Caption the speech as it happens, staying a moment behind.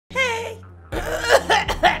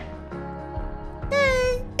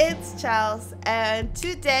house, and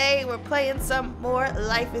today we're playing some more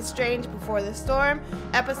Life is Strange Before the Storm,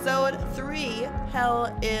 episode 3,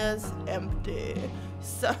 Hell is Empty.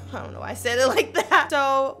 So, I don't know why I said it like that.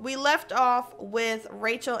 So, we left off with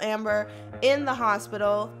Rachel Amber in the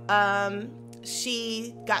hospital.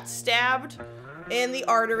 She got stabbed in the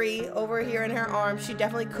artery over here in her arm. She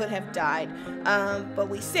definitely could have died, but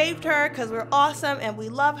we saved her because we're awesome and we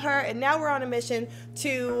love her, and now we're on a mission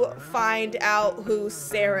to find out who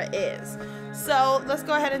Sarah is. So let's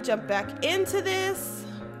go ahead and jump back into this.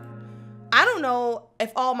 I don't know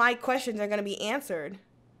if all my questions are going to be answered.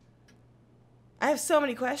 I have so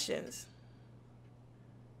many questions,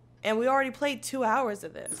 and we already played 2 hours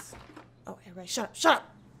of this. Oh, everybody shut up, shut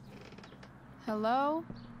up. Hello?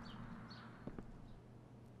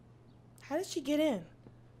 How did she get in?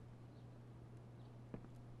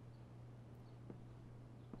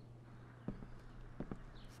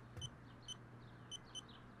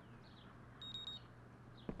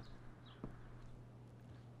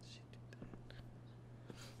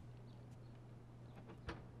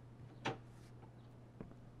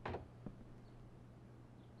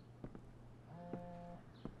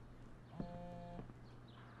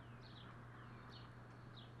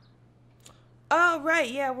 Oh, right,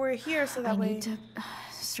 yeah, we're here so that way... I need to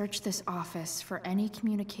search this office for any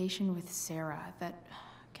communication with Sarah that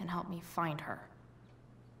can help me find her.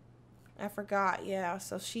 I forgot, yeah,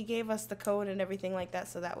 so she gave us the code and everything like that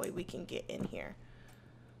so that way we can get in here.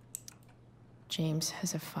 James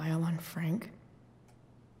has a file on Frank.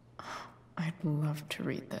 I'd love to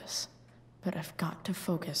read this, but I've got to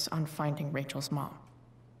focus on finding Rachel's mom.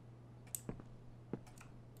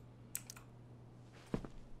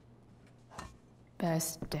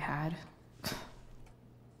 Best dad.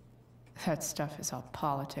 That stuff is all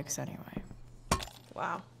politics anyway.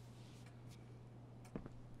 Wow.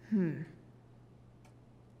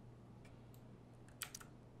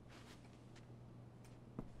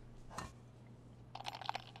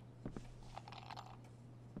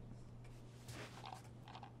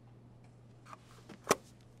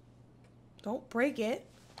 Don't break it.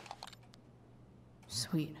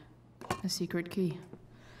 Sweet. A secret key.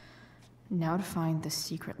 Now to find the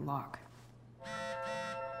secret lock.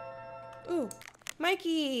 Ooh,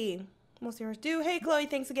 Mikey. Most heroes do. Hey, Chloe,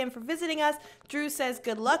 thanks again for visiting us. Drew says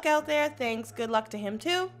good luck out there. Thanks. Good luck to him,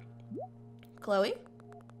 too. Chloe?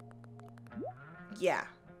 Yeah.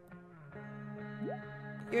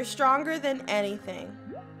 You're stronger than anything.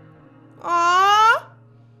 Aww.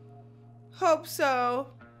 Hope so.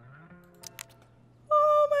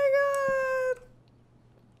 Oh, my God.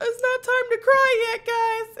 It's not time to cry yet,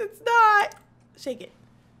 guys. It's not. Shake it.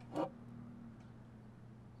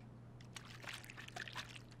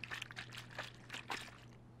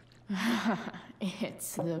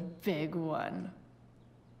 It's the big one.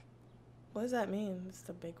 What does that mean? It's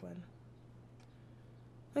the big one.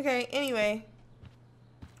 Okay, anyway.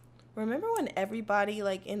 Remember when everybody,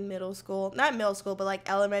 like, in middle school, not middle school, but, like,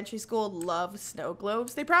 elementary school loved snow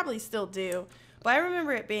globes? They probably still do. But I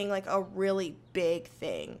remember it being, like, a really big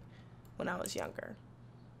thing when I was younger.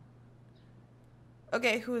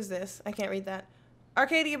 Okay, who is this? I can't read that.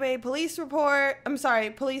 Arcadia Bay Police Report. I'm sorry,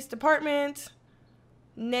 Police Department.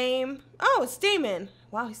 Name. Oh, it's Damon.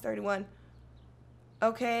 Wow, he's 31.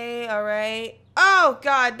 Okay, all right. Oh,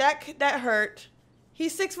 God, that hurt.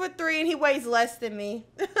 He's 6'3" and he weighs less than me.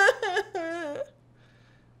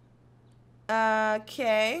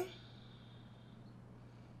 Okay.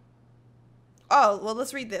 Oh, well,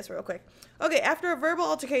 let's read this real quick. Okay, after a verbal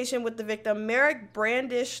altercation with the victim, Merrick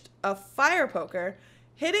brandished a fire poker,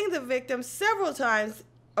 hitting the victim several times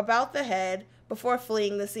about the head before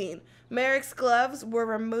fleeing the scene. Merrick's gloves were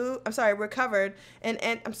recovered and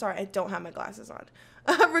I'm sorry, I don't have my glasses on.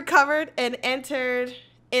 Recovered and entered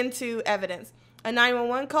into evidence. A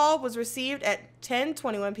 911 call was received at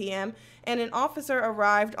 10:21 p.m. and an officer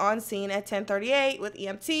arrived on scene at 10:38 with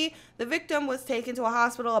EMT. The victim was taken to a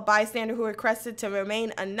hospital. A bystander who requested to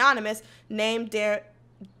remain anonymous named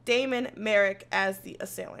Damon Merrick as the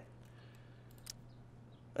assailant.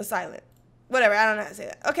 Whatever, I don't know how to say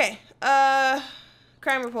that. Okay,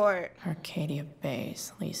 crime report. Arcadia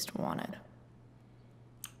Bay's least wanted.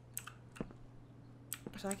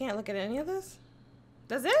 So I can't look at any of this?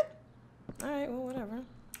 That's it? Alright, well, whatever.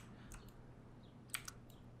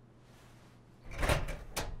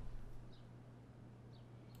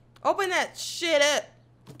 Open that shit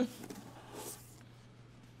up.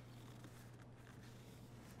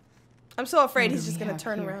 I'm so afraid he's just gonna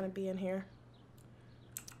turn around and be in here.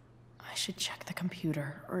 I should check the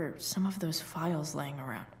computer or some of those files laying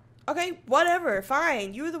around. Okay, whatever,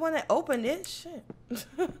 fine. You were the one that opened it. Shit.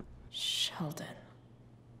 Sheldon.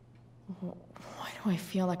 Why do I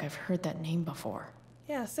feel like I've heard that name before?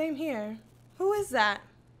 Yeah, same here. Who is that?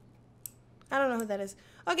 I don't know who that is.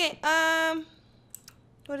 Okay,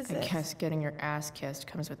 what is this? I guess getting your ass kissed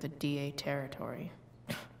comes with the DA territory.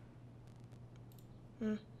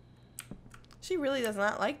 She really does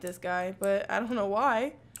not like this guy, but I don't know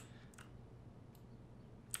why.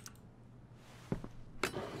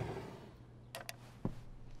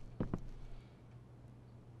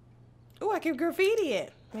 Oh, I can graffiti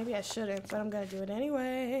it. Maybe I shouldn't, but I'm gonna do it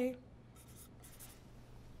anyway.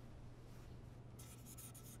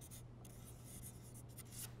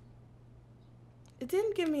 It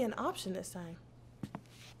didn't give me an option this time.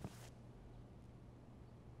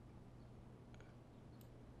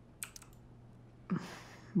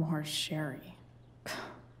 More sherry.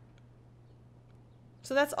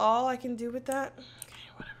 So that's all I can do with that? Okay,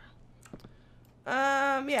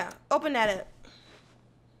 whatever. Yeah. Open that up.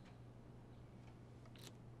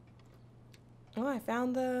 Oh, I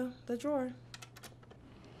found the drawer.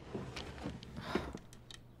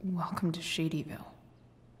 Welcome to Shadyville.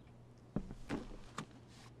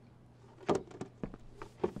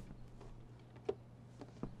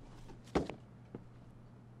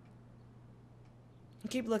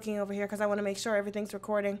 Keep looking over here because I want to make sure everything's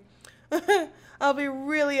recording. I'll be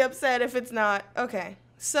really upset if it's not. Okay,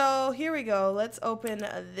 so here we go. Let's open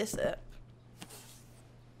this up.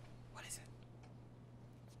 What is it?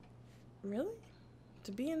 Really?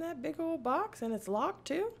 To be in that big old box and it's locked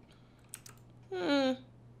too? I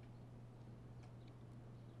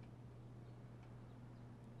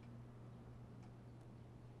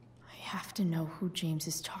have to know who James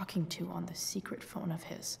is talking to on the secret phone of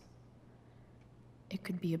his. It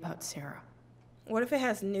could be about Sarah. What if it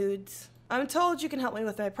has nudes? I'm told you can help me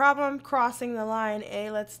with my problem. Crossing the line.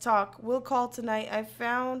 Let's talk. We'll call tonight. I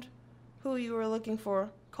found who you were looking for.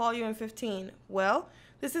 Call you in 15. Well,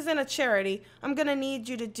 this isn't a charity. I'm gonna need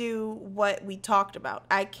you to do what we talked about.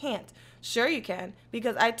 I can't. Sure you can,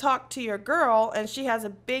 because I talked to your girl and she has a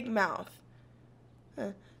big mouth.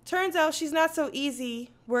 Turns out she's not so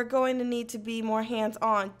easy. We're going to need to be more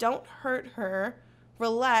hands-on. Don't hurt her.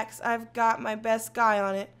 Relax, I've got my best guy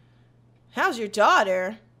on it. How's your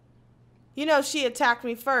daughter? You know she attacked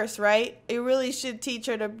me first, right? It really should teach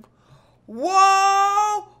her to...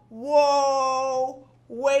 Whoa! Whoa!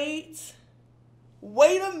 Wait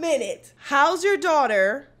a minute. How's your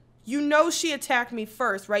daughter? You know she attacked me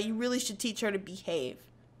first, right? You really should teach her to behave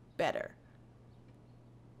better.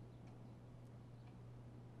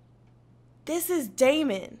 This is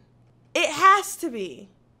Damon. It has to be.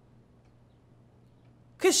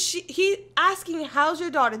 Because he asking, how's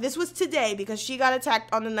your daughter? This was today because she got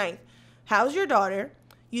attacked on the 9th. How's your daughter?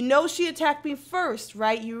 You know she attacked me first,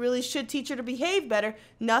 right? You really should teach her to behave better.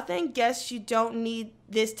 Nothing. Guess you don't need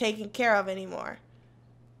this taken care of anymore.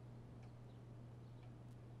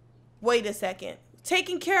 Wait a second.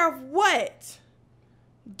 Taking care of what?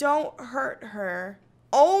 Don't hurt her.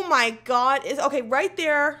 Oh my God. Okay, right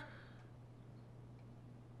there.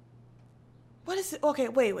 What is it? Okay,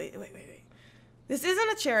 wait. This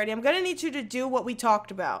isn't a charity. I'm going to need you to do what we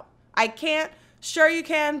talked about. I can't. Sure you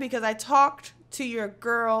can, because I talked to your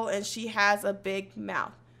girl and she has a big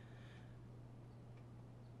mouth.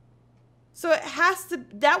 So it has to,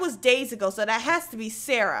 that was days ago, so that has to be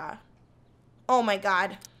Sarah. Oh my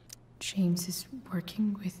God. James is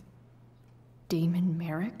working with Damon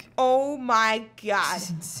Merrick? Oh my God. This is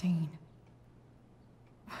insane.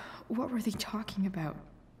 What were they talking about?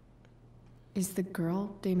 Is the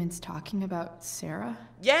girl Damon's talking about Sarah?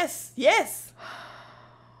 Yes.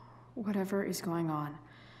 Whatever is going on,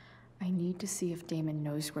 I need to see if Damon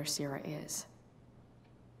knows where Sarah is.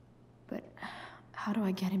 But how do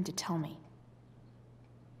I get him to tell me?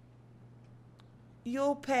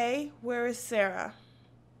 You'll pay. Where is Sarah?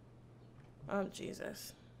 Oh,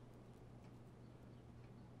 Jesus.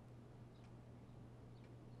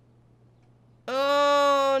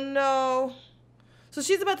 Oh, no. So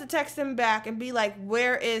she's about to text him back and be like,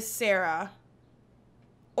 where is Sarah?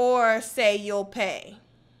 Or say, you'll pay.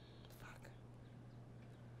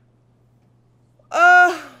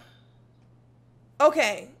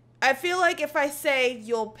 Okay. I feel like if I say,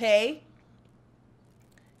 you'll pay,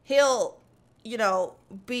 he'll,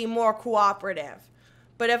 be more cooperative.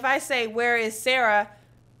 But if I say, where is Sarah?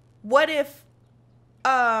 What if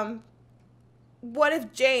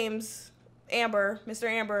James, Mr.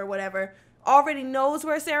 Amber or whatever, already knows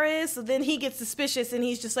where Sarah is, so then he gets suspicious and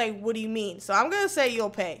he's just like, what do you mean? So I'm going to say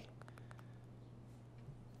you'll pay.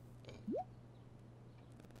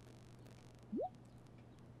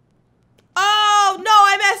 Oh, no,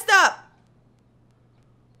 I messed up.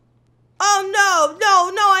 Oh,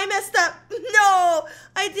 no, I messed up. No,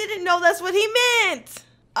 I I didn't know that's what he meant.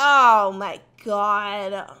 Oh my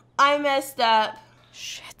God. I messed up.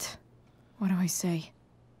 Shit. What do I say?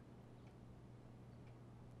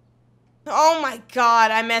 Oh my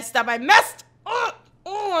God, I messed up. I messed up.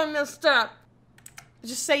 Oh, I messed up.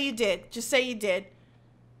 Just say you did. Just say you did.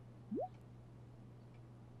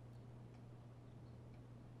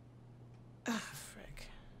 Ah, frick.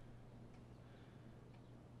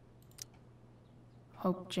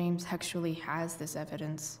 Hope James actually has this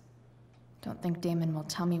evidence. Don't think Damon will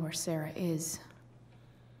tell me where Sarah is.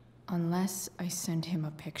 Unless I send him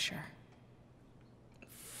a picture.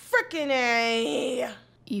 Frickin' A!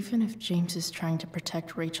 Even if James is trying to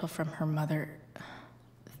protect Rachel from her mother,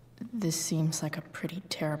 this seems like a pretty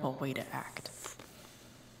terrible way to act.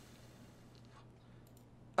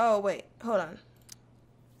 Oh, wait. Hold on.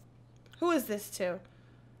 Who is this to?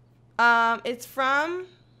 It's from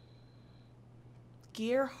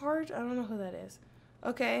Gearhart? I don't know who that is.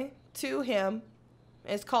 Okay. To him.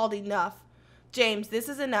 It's called Enough. James, this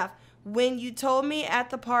is enough. When you told me at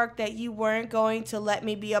the park that you weren't going to let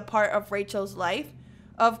me be a part of Rachel's life,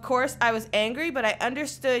 of course I was angry, but I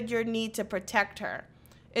understood your need to protect her.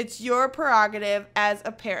 It's your prerogative as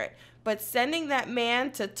a parent. But sending that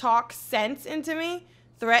man to talk sense into me,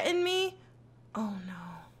 threaten me? Oh no.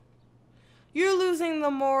 You're losing the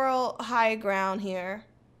moral high ground here.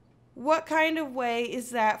 What kind of way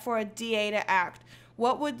is that for a DA to act?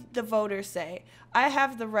 What would the voters say? I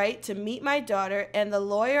have the right to meet my daughter, and the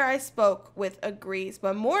lawyer I spoke with agrees.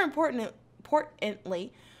 But more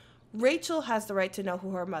importantly, Rachel has the right to know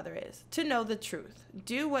who her mother is, to know the truth.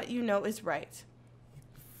 Do what you know is right.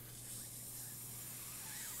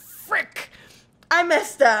 Frick! I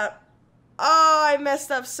messed up. Oh, I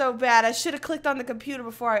messed up so bad. I should have clicked on the computer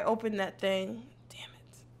before I opened that thing. Damn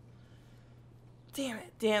it. Damn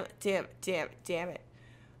it, damn it, damn it, damn it, damn it.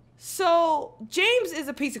 So, James is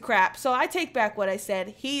a piece of crap, so I take back what I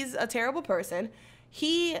said. He's a terrible person.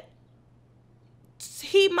 He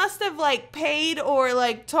must have, like, paid or,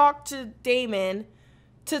 like, talked to Damon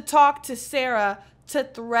to talk to Sarah to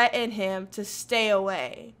threaten him to stay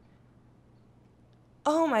away.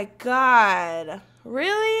 Oh, my God.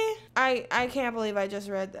 Really? I can't believe I just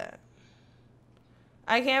read that.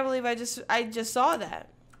 I can't believe I just saw that.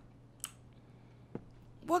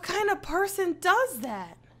 What kind of person does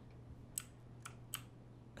that?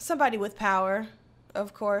 Somebody with power,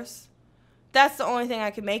 of course. That's the only thing I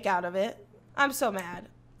can make out of it. I'm so mad.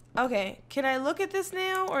 Okay, can I look at this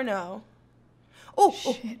now or no? Oh,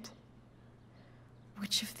 shit.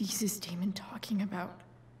 Which of these is Damon talking about?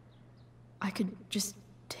 I could just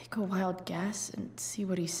take a wild guess and see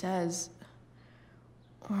what he says.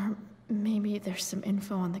 Or maybe there's some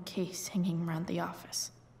info on the case hanging around the office.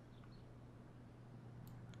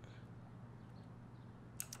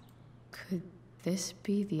 Could this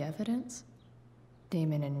be the evidence?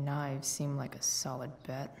 Damon and knives seem like a solid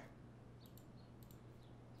bet.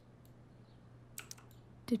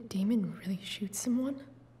 Did Damon really shoot someone?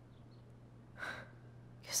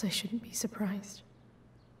 Guess I shouldn't be surprised.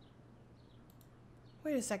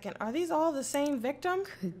 Wait a second. Are these all the same victim?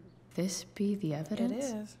 Could this be the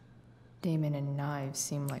evidence? It is. Damon and knives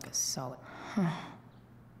seem like a solid...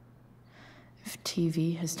 If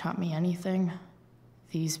TV has taught me anything,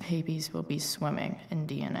 these babies will be swimming in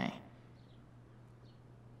DNA.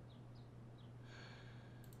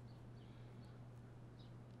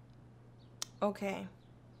 Okay.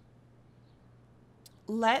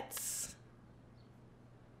 Let's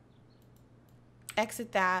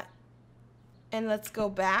exit that and let's go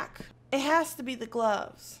back. It has to be the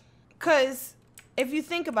gloves. Because if you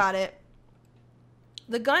think about it,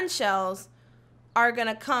 the gun shells are going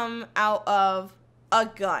to come out of a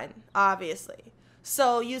gun, obviously.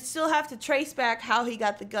 So you still have to trace back how he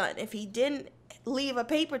got the gun. If he didn't leave a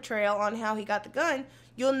paper trail on how he got the gun,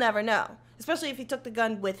 you'll never know, especially if he took the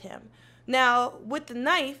gun with him. Now, with the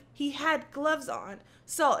knife, he had gloves on.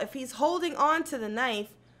 So if he's holding on to the knife,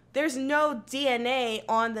 there's no DNA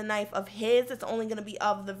on the knife of his. It's only going to be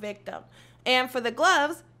of the victim. And for the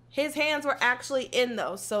gloves, his hands were actually in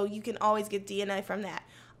those, so you can always get DNA from that.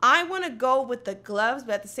 I want to go with the gloves,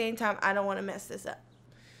 but at the same time, I don't want to mess this up.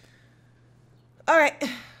 All right.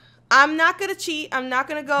 I'm not going to cheat. I'm not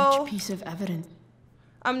going to go. Which piece of evidence?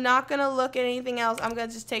 I'm not going to look at anything else. I'm going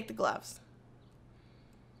to just take the gloves.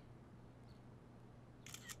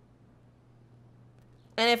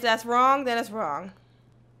 And if that's wrong, then it's wrong.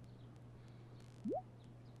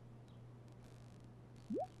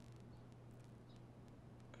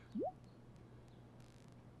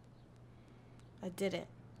 I did it.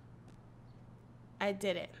 I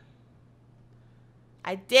did it.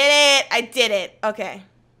 I did it. I did it. Okay.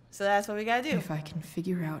 So that's what we gotta do. If I can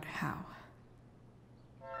figure out how.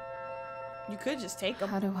 You could just take them.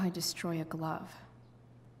 How do I destroy a glove?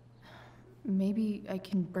 Maybe I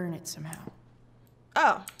can burn it somehow.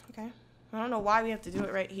 Oh, okay. I don't know why we have to do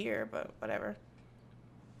it right here, but whatever.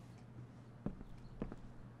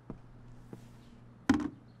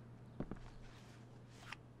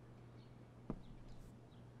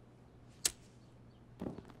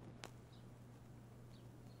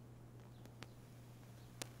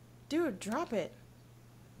 Dude, drop it.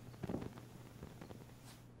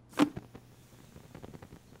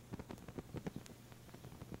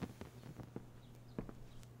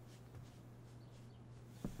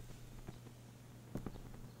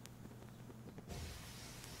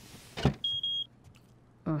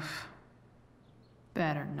 Oof.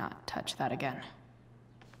 Better not touch that again.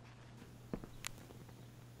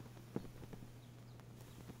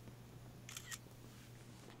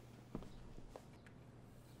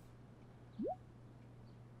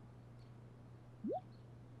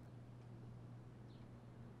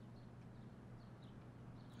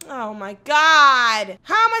 Oh my God!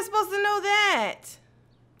 How am I supposed to know that?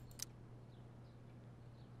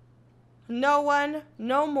 No one,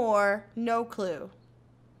 no more, no clue.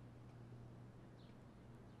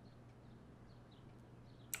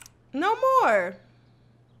 No more.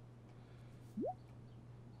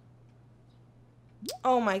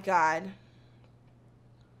 Oh my God.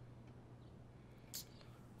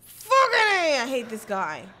 Fucking A! I hate this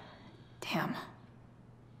guy. Damn.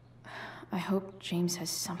 I hope James has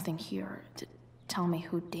something here to tell me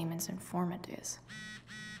who Damon's informant is.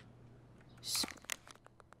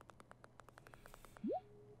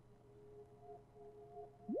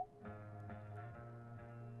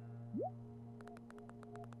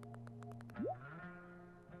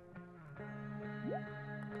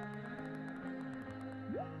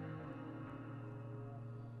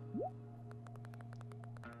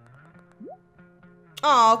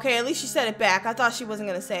 Oh, okay. At least she said it back. I thought she wasn't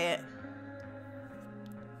gonna say it.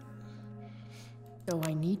 So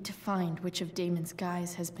I need to find which of Damon's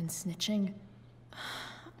guys has been snitching.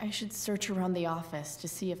 I should search around the office to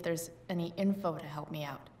see if there's any info to help me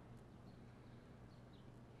out.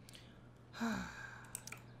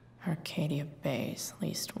 Arcadia Bay's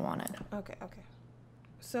least wanted. Okay, okay.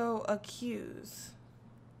 So, accuse.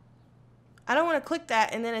 I don't want to click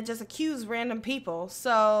that and then it just accuse random people,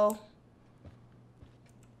 so...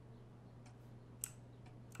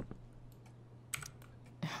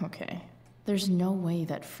 Okay. There's no way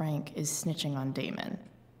that Frank is snitching on Damon.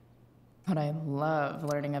 But I love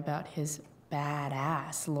learning about his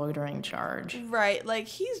badass loitering charge. Right, like,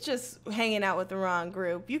 he's just hanging out with the wrong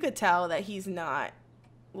group. You could tell that he's not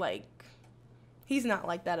like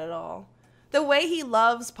that at all. The way he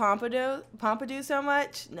loves Pompidou so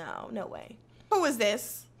much, no way. Who is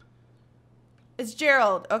this? It's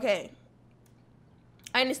Gerald. Okay.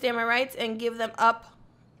 I understand my rights and give them up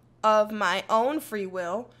of my own free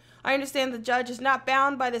will. I understand the judge is not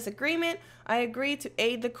bound by this agreement. I agree to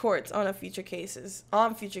aid the courts on future cases.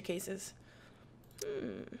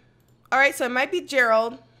 All right, so it might be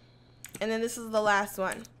Gerald. And then this is the last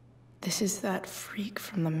one. This is that freak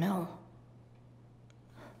from the mill.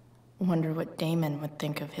 Wonder what Damon would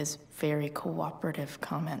think of his very cooperative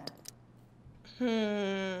comment.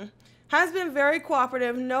 Has been very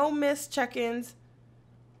cooperative. No missed check-ins.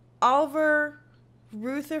 Oliver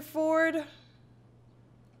Rutherford.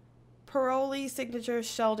 Parolee signature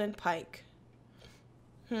Sheldon Pike.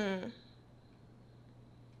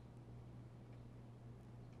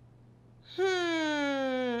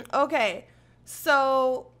 Okay.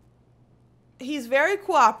 So he's very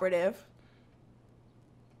cooperative.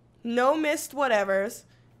 No missed whatevers.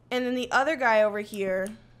 And then the other guy over here,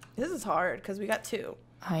 this is hard because we got two.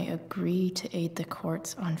 I agree to aid the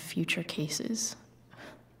courts on future cases.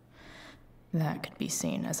 That could be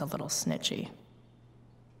seen as a little snitchy.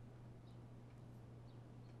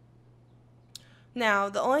 Now,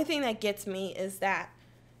 the only thing that gets me is that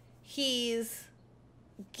he's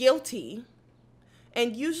guilty.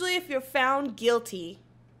 And usually if you're found guilty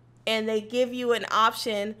and they give you an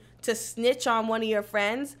option to snitch on one of your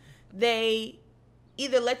friends, they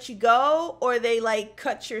either let you go or they like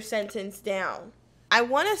cut your sentence down. I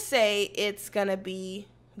want to say it's going to be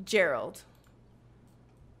Gerald.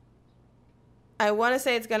 I want to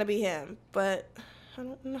say it's going to be him, but I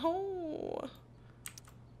don't know.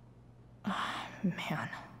 Man,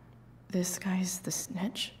 this guy's the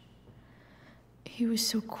snitch? He was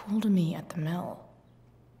so cool to me at the mill.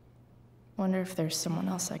 Wonder if there's someone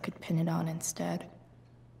else I could pin it on instead.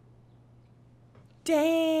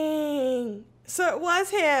 Dang. So it was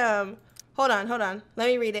him. Hold on. Let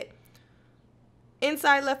me read it.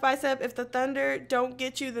 Inside left bicep. If the thunder don't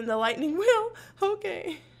get you, then the lightning will.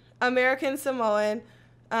 Okay. American Samoan.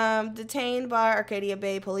 Detained by Arcadia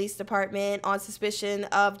Bay Police Department on suspicion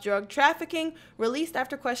of drug trafficking. Released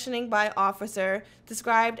after questioning by officer.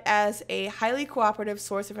 Described as a highly cooperative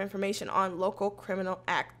source of information on local criminal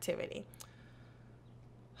activity.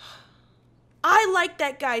 I like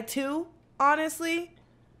that guy too, honestly.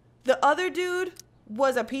 The other dude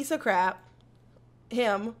was a piece of crap.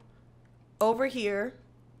 Him. Over here.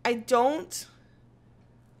 I don't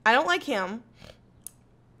like him.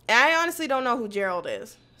 And I honestly don't know who Gerald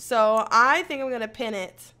is. So I think I'm going to pin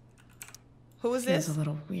it. Who is this? Feels a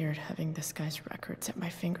little weird having this guy's records at my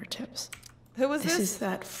fingertips. Who is this? This is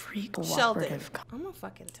that freak Sheldon. I'm going to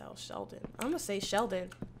fucking tell Sheldon. I'm going to say Sheldon.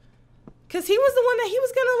 Because he was the one that he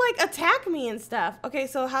was going to, like, attack me and stuff. Okay,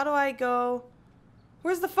 so how do I go?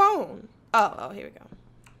 Where's the phone? Oh, here we go.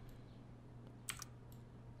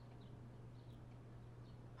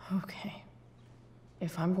 Okay.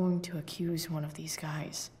 If I'm going to accuse one of these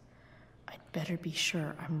guys, I'd better be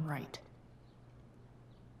sure I'm right.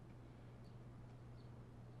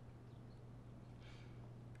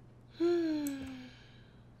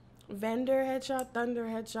 Vendor headshot, Thunder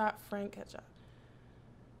headshot, Frank headshot.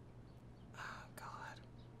 Oh, God.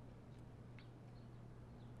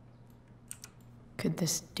 Could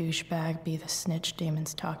this douchebag be the snitch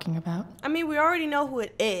Damon's talking about? I mean, we already know who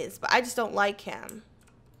it is, but I just don't like him.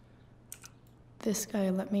 This guy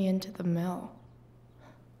let me into the mill.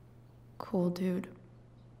 Cool dude.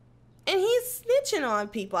 And he's snitching on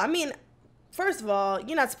people. I mean, first of all,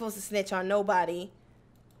 you're not supposed to snitch on nobody.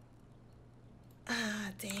 Ah,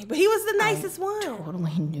 dang. But he was the nicest one. I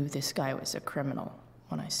totally knew this guy was a criminal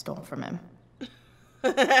when I stole from him.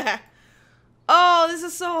 Oh, this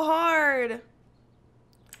is so hard.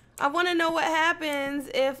 I want to know what happens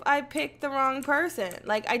if I pick the wrong person.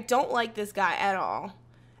 Like, I don't like this guy at all.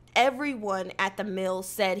 Everyone at the mill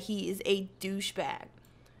said he is a douchebag.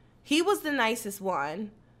 He was the nicest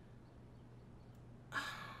one. Oh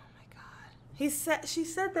my God. She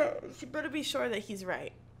said that she better be sure that he's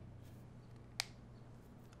right.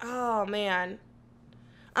 Oh man.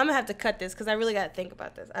 I'm gonna have to cut this because I really gotta think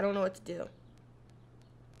about this. I don't know what to do.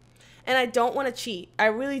 And I don't want to cheat. I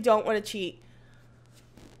really don't want to cheat.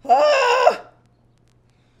 Ah!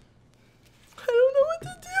 I don't know what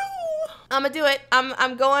to do. I'm gonna do it.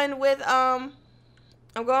 I'm going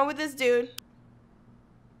with this dude.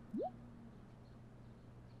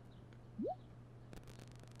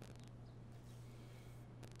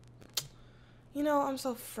 You know, I'm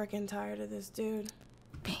so freaking tired of this dude.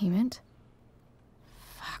 Payment?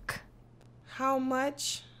 Fuck. How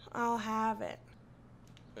much? I'll have it.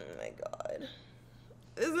 Oh my God.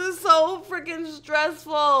 This is so freaking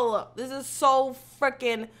stressful. This is so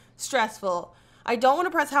freaking stressful. I don't want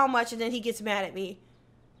to press how much and then he gets mad at me.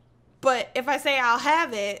 But if I say I'll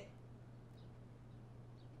have it.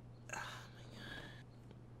 Oh my God.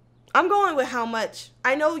 I'm going with how much.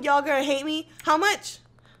 I know y'all gonna hate me. How much?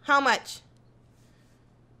 How much?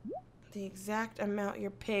 The exact amount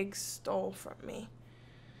your pig stole from me.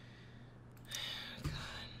 God.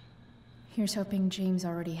 Here's hoping James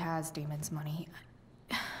already has Damon's money.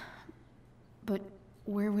 But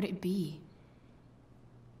where would it be?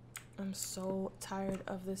 I'm so tired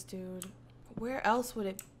of this dude. Where else would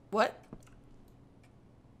it... What?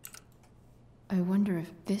 I wonder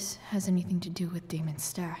if this has anything to do with Damon's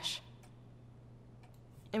stash.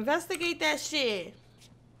 Investigate that shit.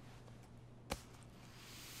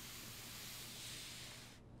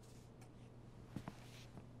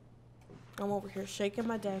 I'm over here shaking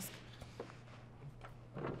my desk.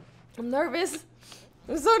 I'm nervous.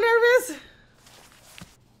 I'm so nervous.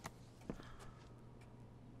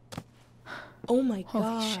 Oh my God.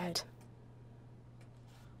 Holy shit.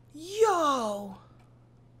 Yo.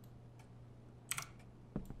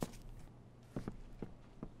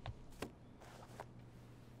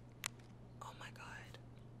 Oh my God.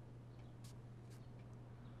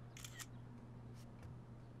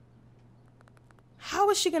 How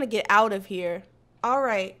is she gonna get out of here? All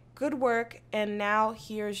right, good work. And now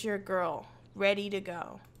here's your girl, ready to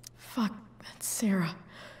go. Fuck, that's Sarah.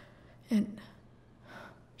 And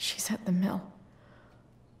she's at the mill.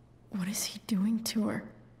 What is he doing to her?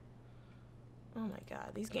 Oh my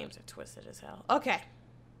God, these games are twisted as hell. Okay.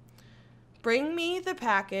 Bring me the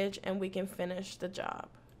package and we can finish the job.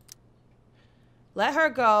 Let her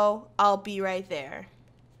go. I'll be right there.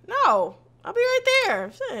 No, I'll be right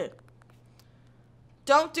there. Shit.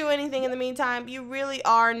 Don't do anything in the meantime. You really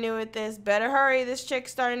are new at this. Better hurry. This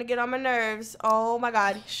chick's starting to get on my nerves. Oh my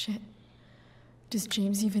God. Holy shit. Does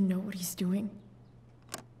James even know what he's doing?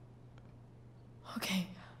 Okay.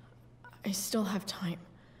 I still have time.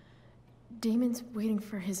 Damon's waiting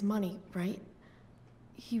for his money, right?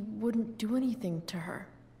 He wouldn't do anything to her.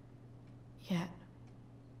 Yet.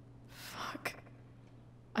 Fuck.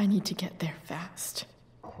 I need to get there fast.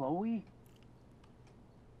 Chloe?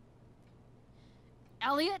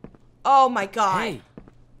 Elliot? Oh my god. Hey!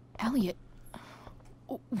 Elliot,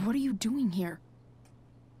 what are you doing here?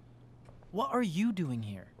 What are you doing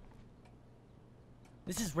here?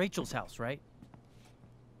 This is Rachel's house, right?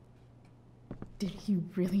 Did he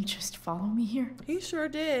really just follow me here? He sure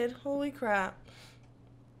did. Holy crap.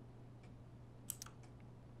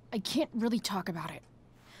 I can't really talk about it.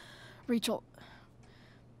 Rachel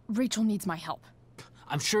needs my help.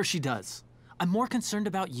 I'm sure she does. I'm more concerned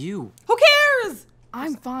about you. Who cares?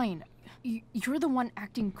 I'm fine. You're the one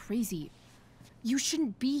acting crazy. You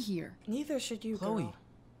shouldn't be here. Neither should you, Chloe, girl.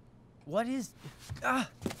 what is...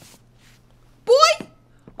 Boy!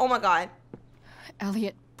 Oh my god.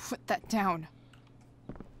 Elliot, put that down.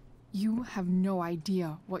 You have no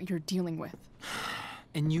idea what you're dealing with.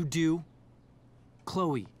 And you do?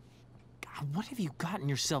 Chloe, God, what have you gotten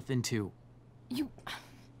yourself into?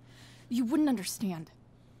 You wouldn't understand.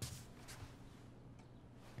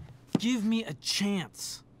 Give me a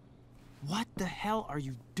chance. What the hell are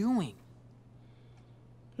you doing?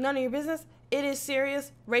 None of your business. It is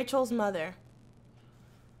serious. Rachel's mother.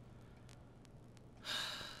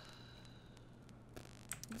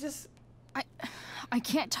 Just... I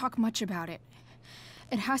can't talk much about it.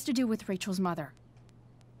 It has to do with Rachel's mother.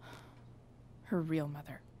 Her real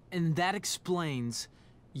mother. And that explains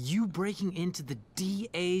you breaking into the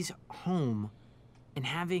DA's home and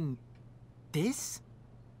having this?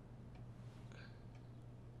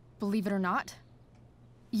 Believe it or not,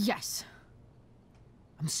 yes.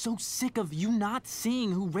 I'm so sick of you not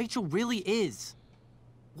seeing who Rachel really is.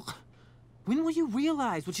 When will you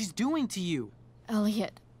realize what she's doing to you?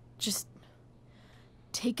 Elliot, just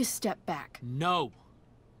take a step back. No.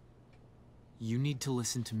 You need to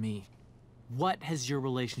listen to me. What has your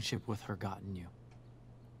relationship with her gotten you?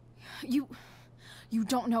 You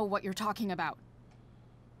don't know what you're talking about.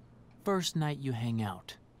 First night you hang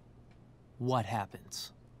out, what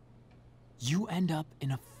happens? You end up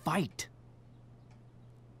in a fight.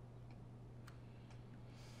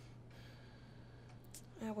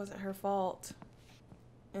 That wasn't her fault.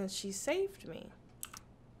 And she saved me.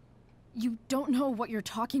 You don't know what you're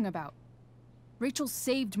talking about. Rachel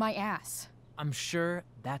saved my ass. I'm sure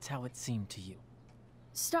that's how it seemed to you.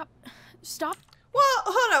 Stop. Well,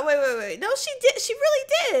 hold on. Wait. No, she did. She really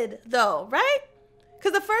did, though, right?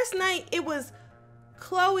 Because the first night, it was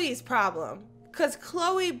Chloe's problem. Because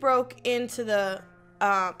Chloe broke into the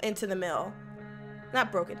mill.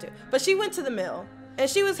 Not broke into, but she went to the mill. And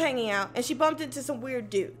she was hanging out, and she bumped into some weird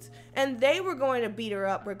dudes. And they were going to beat her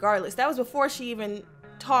up regardless. That was before she even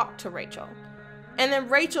talked to Rachel. And then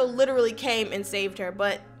Rachel literally came and saved her,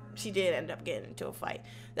 but she did end up getting into a fight.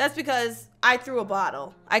 That's because I threw a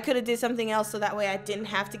bottle. I could have did something else so that way I didn't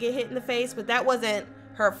have to get hit in the face, but that wasn't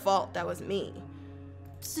her fault. That was me.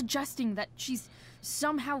 Suggesting that she's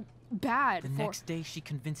somehow bad The next day, she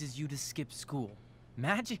convinces you to skip school.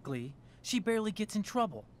 Magically, she barely gets in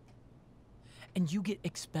trouble. And you get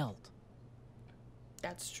expelled.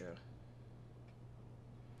 That's true.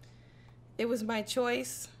 It was my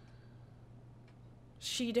choice.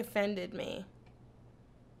 She defended me.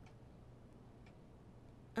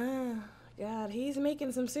 God, he's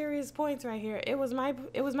making some serious points right here. It was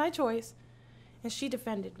my choice, and she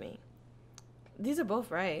defended me. These are both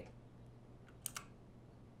right.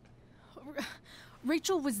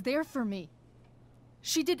 Rachel was there for me.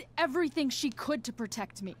 She did everything she could to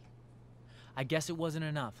protect me. I guess it wasn't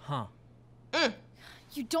enough, huh?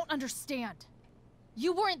 You don't understand.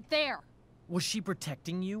 You weren't there. Was she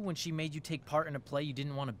protecting you when she made you take part in a play you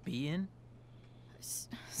didn't want to be in?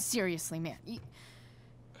 Seriously, man.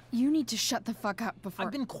 You need to shut the fuck up before...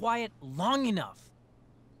 I've been quiet long enough.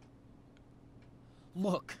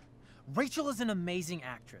 Look, Rachel is an amazing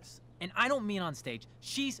actress. And I don't mean on stage.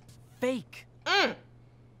 She's fake.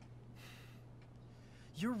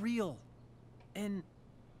 You're real. And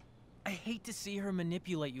I hate to see her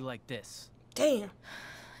manipulate you like this. Damn.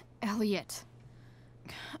 Elliot,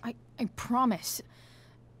 I promise,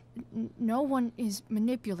 no one is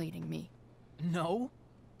manipulating me. No?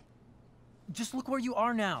 Just look where you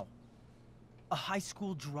are now. A high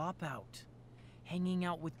school dropout. Hanging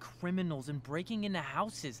out with criminals and breaking into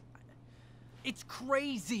houses. It's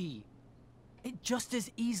crazy. It just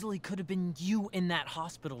as easily could have been you in that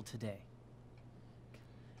hospital today.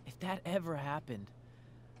 If that ever happened...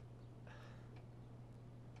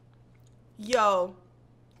 Yo,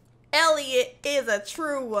 Elliot is a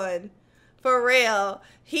true one. For real.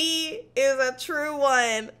 He is a true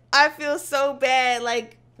one. I feel so bad.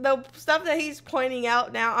 Like, the stuff that he's pointing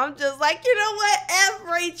out now, I'm just like, you know what? F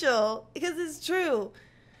Rachel. Because it's true.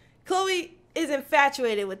 Chloe is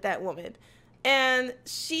infatuated with that woman. And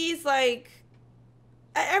she's like,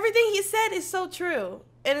 everything he said is so true.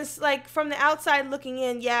 And it's like, from the outside looking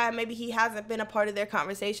in, yeah, maybe he hasn't been a part of their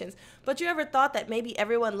conversations. But you ever thought that maybe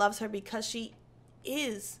everyone loves her because she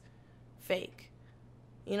is fake?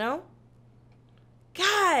 You know?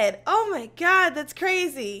 God, oh my God, that's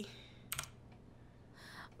crazy.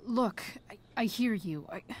 Look, I hear you.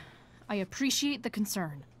 I appreciate the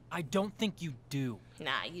concern. I don't think you do.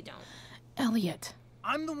 Nah, you don't. Elliot.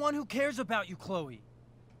 I'm the one who cares about you, Chloe.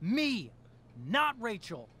 Me, not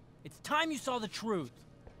Rachel. It's time you saw the truth.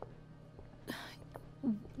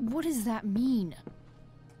 What does that mean?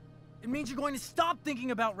 It means you're going to stop thinking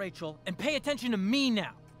about Rachel and pay attention to me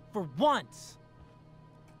now, for once.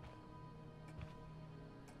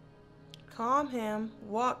 Calm him,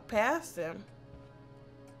 walk past him.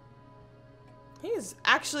 He's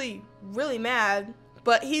actually really mad,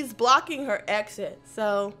 but he's blocking her exit,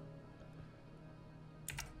 so.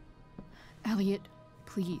 Elliot,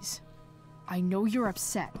 please. I know you're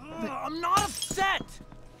upset, but I'm not upset!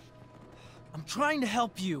 I'm trying to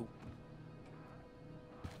help you.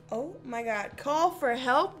 Oh my God, call for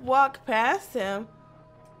help, walk past him.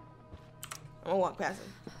 I'm gonna walk past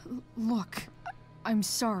him. look, I'm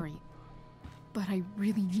sorry, but I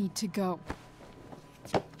really need to go.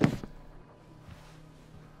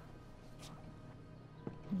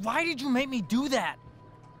 Why did you make me do that?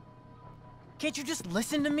 Can't you just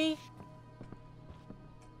listen to me?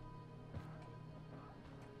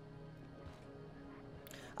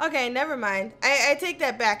 Okay, never mind. I take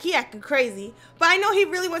that back. He acting crazy. But I know he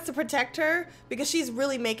really wants to protect her because she's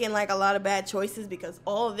really making like a lot of bad choices because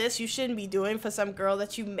all of this you shouldn't be doing for some girl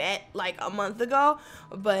that you met like a month ago.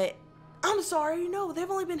 But I'm sorry, no, they've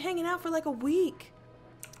only been hanging out for like a week.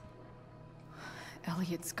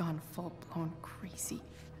 Elliot's gone full-blown crazy.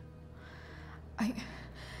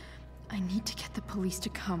 I need to get the police to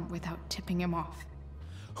come without tipping him off.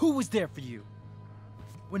 Who was there for you?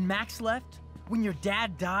 When Max left? When your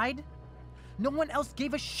dad died? No one else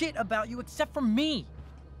gave a shit about you except for me.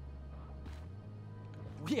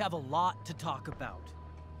 We have a lot to talk about.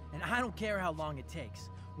 And I don't care how long it takes.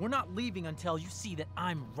 We're not leaving until you see that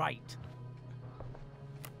I'm right.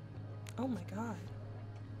 Oh my God.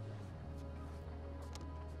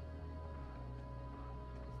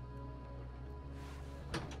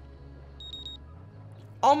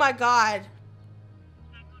 Oh my God.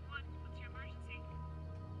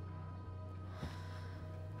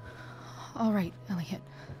 All right, Elliot.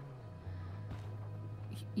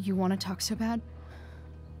 You want to talk so bad?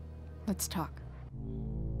 Let's talk.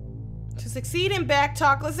 To succeed in back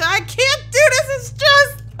talk, listen, I can't do this, it's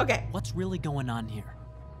just... Okay. What's really going on here?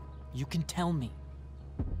 You can tell me.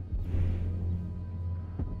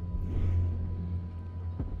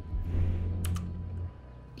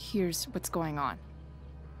 Here's what's going on.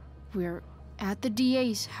 We're at the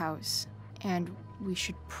DA's house, and we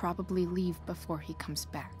should probably leave before he comes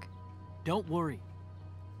back. Don't worry.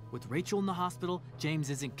 With Rachel in the hospital,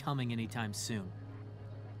 James isn't coming anytime soon.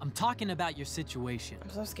 I'm talking about your situation.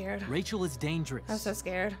 I'm so scared. Rachel is dangerous. I'm so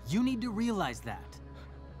scared. You need to realize that.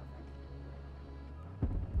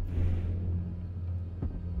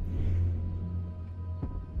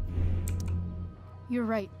 You're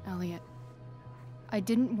right, Elliot. I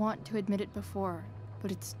didn't want to admit it before,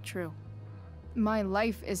 but it's true. My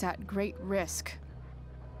life is at great risk.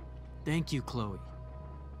 Thank you, Chloe.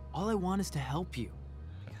 All I want is to help you.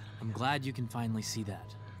 I'm glad you can finally see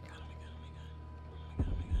that.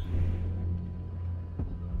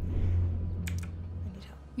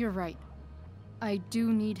 You're right. I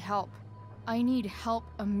do need help. I need help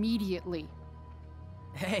immediately.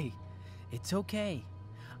 Hey, it's okay.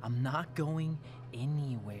 I'm not going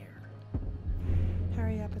anywhere.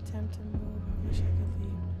 Hurry up, attempt to move. I wish I could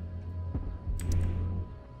leave.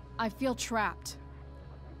 I feel trapped.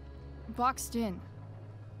 Boxed in.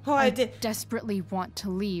 Oh, I did. Desperately want to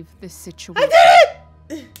leave this situation. I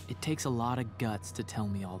did it! It takes a lot of guts to tell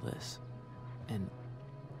me all this. And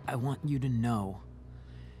I want you to know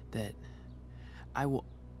that I will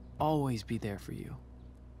always be there for you.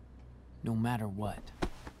 No matter what.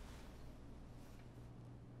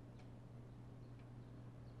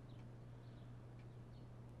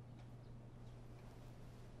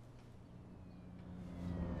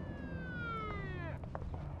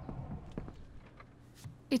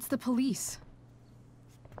 It's the police.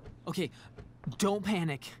 Okay, don't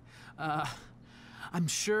panic. I'm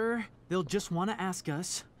sure they'll just want to ask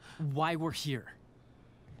us why we're here.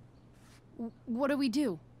 what do we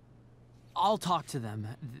do? I'll talk to them.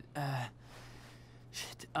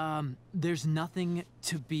 Shit. There's nothing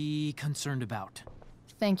to be concerned about.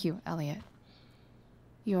 Thank you, Elliot.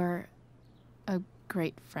 You're a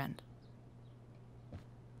great friend.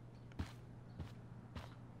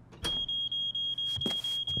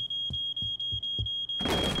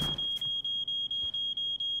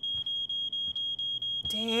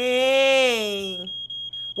 Dang.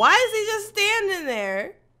 Why is he just standing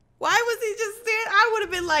there? Why was he just standing? I would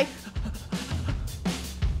have been like...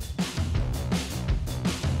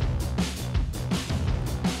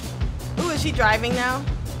 Ooh, is she driving now?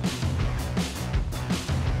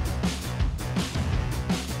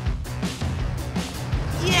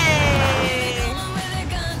 Yay!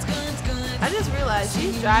 I just realized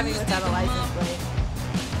she's driving without a license plate.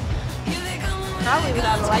 Probably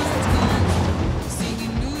without a license plate.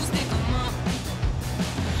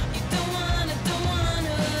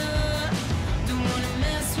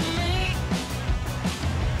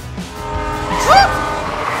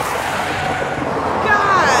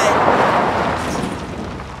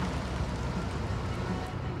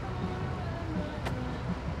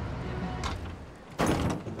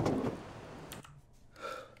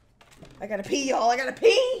 I gotta pee, y'all. I gotta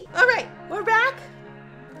pee. All right, we're back.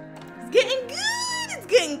 It's getting good. It's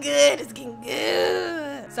getting good. It's getting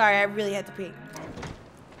good. Sorry, I really had to pee.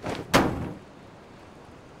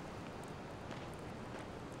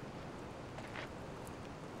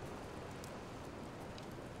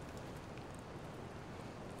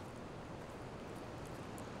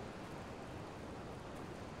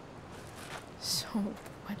 So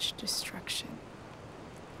much destruction.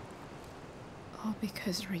 All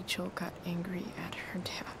because Rachel got angry at her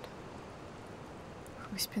dad,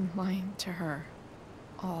 who's been lying to her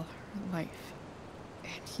all her life,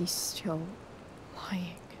 and he's still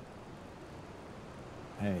lying.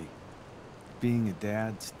 Hey, being a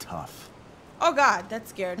dad's tough. Oh God, that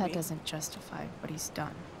scared me. That doesn't justify what he's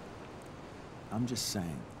done. I'm just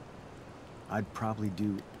saying, I'd probably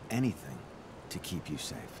do anything to keep you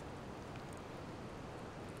safe.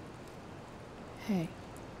 Hey,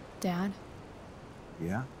 Dad,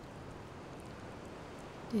 Yeah?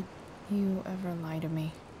 did you ever lie to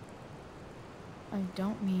me? I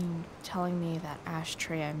don't mean telling me that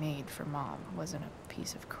ashtray I made for Mom wasn't a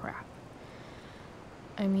piece of crap.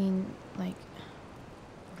 I mean, like,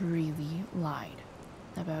 really lied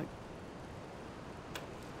about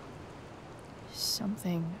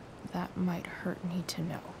something that might hurt me to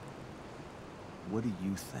know. What do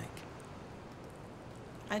you think?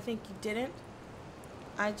 I think you didn't.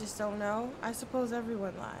 I just don't know. I suppose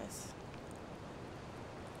everyone lies.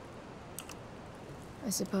 I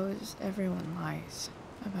suppose everyone lies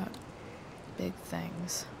about big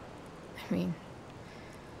things. I mean,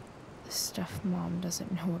 the stuff Mom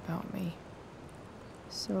doesn't know about me.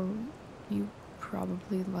 So you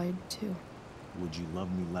probably lied too. Would you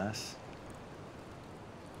love me less?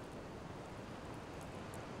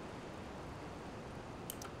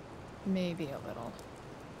 Maybe a little.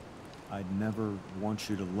 I'd never want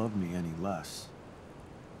you to love me any less.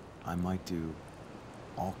 I might do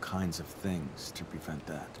all kinds of things to prevent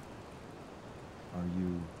that. Are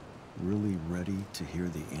you really ready to hear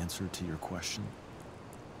the answer to your question?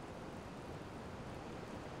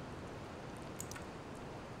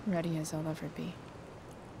 Ready as I'll ever be.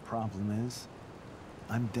 Problem is,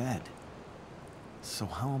 I'm dead. So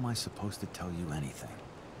how am I supposed to tell you anything?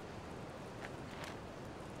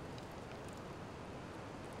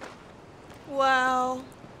 Well,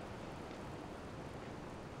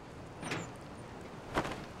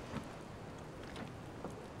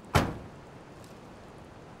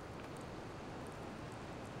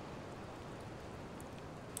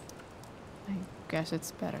 I guess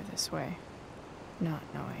it's better this way, not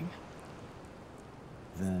knowing.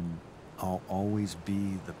 Then I'll always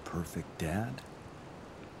be the perfect dad?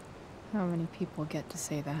 How many people get to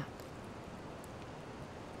say that?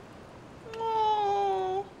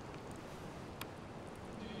 oh.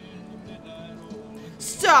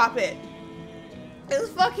 Stop it. This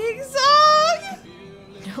fucking song.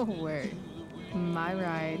 No word. My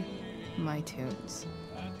ride, my tunes.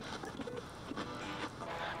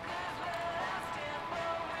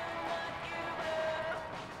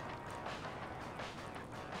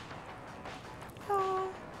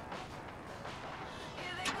 Oh.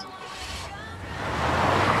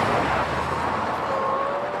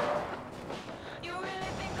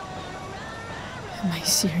 Am I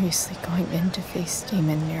seriously going in to face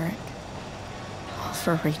Damon Merrick? All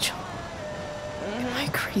for Rachel? Am I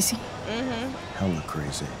crazy? Hella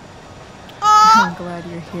crazy. I'm glad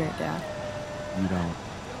you're here, Dad. You don't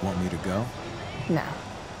want me to go? No.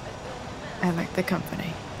 I like the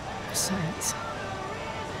company. Besides,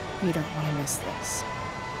 we don't want to miss this.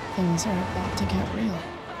 Things are about to get real.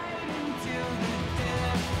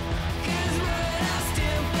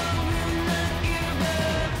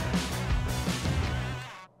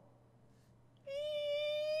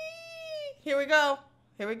 Here we go.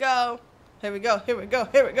 Here we go. Here we go. Here we go.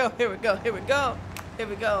 Here we go. Here we go. Here we go. Here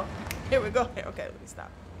we go. Here we go. Here. Okay, let me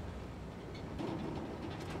stop.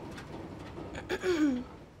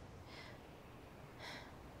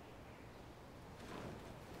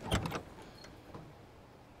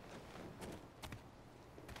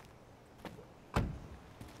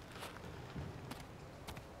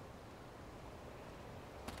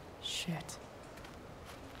 Shit.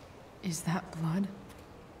 Is that blood?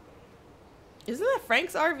 Isn't that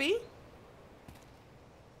Frank's RV?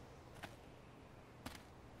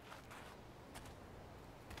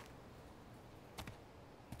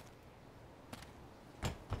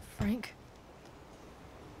 Frank?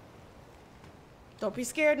 Don't be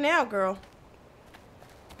scared now, girl.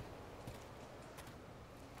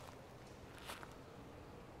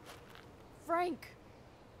 Frank!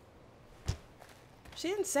 She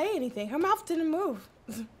didn't say anything. Her mouth didn't move.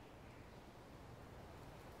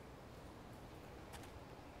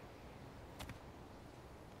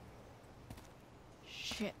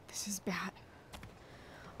 Shit, this is bad.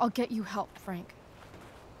 I'll get you help, Frank.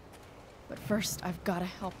 But first, I've gotta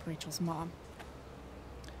help Rachel's mom.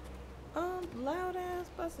 Loud ass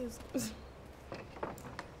buses.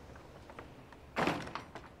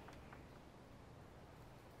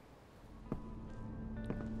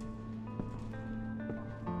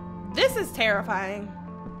 This is terrifying.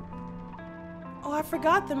 Oh, I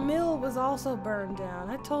forgot the mill was also burned down.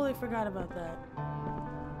 I totally forgot about that.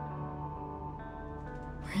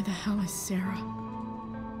 Where the hell is Sarah?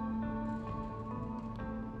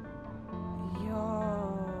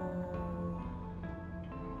 Yo.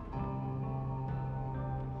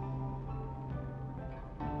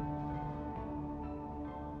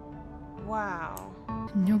 Wow.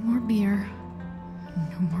 No more beer.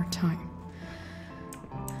 No more time.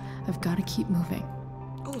 I've got to keep moving.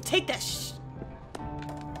 Oh, take that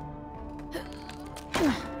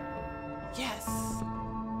Yes.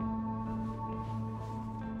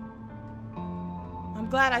 I'm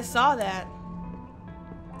glad I saw that.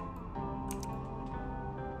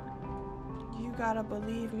 You gotta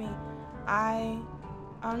believe me.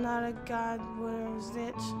 I'm not a god. Where is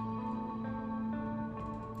it?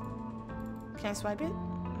 Can I swipe it?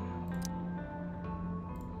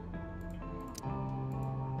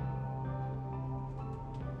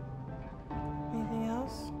 Anything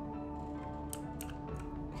else?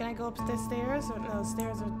 Can I go up the stairs? Or no, the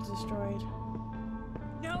stairs are destroyed.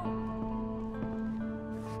 No!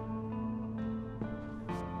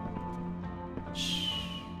 Shh.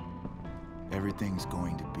 Everything's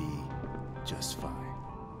going to be just fine.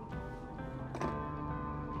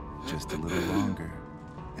 Just a little longer,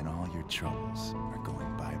 and all your troubles are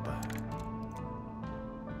going bye-bye.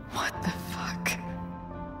 What the fuck?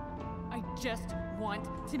 I just want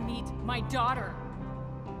to meet my daughter.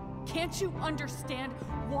 Can't you understand?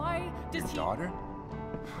 Why does he... Daughter?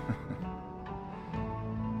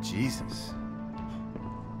 Jesus.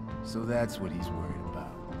 So that's what he's worried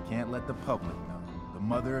about. Can't let the public know. The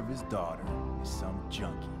mother of his daughter is some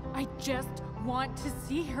junkie. I just want to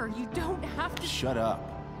see her. You don't have to... Shut up.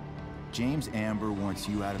 James Amber wants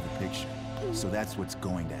you out of the picture. So that's what's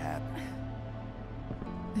going to happen.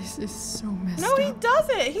 This is so messed No, up. he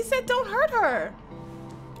doesn't. He said don't hurt her.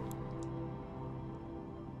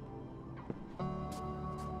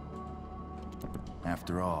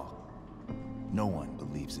 After all, no one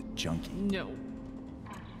believes a junkie. No.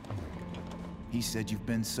 He said you've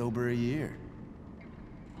been sober a year.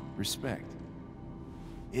 Respect.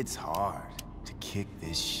 It's hard to kick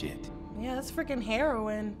this shit. Yeah, that's freaking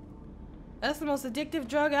heroin. That's the most addictive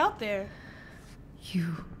drug out there.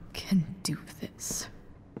 You can do this.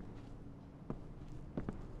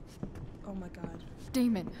 Oh my god.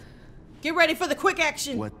 Damon. Get ready for the quick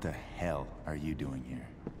action. What the hell are you doing here?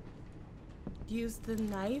 Use the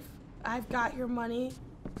knife. I've got your money.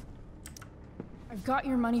 I've got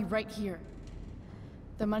your money right here.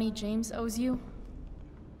 The money James owes you.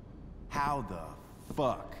 How the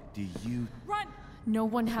fuck do you... Run! No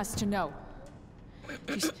one has to know.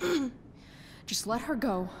 Just let her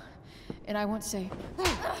go, and I won't say.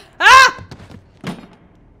 Ah!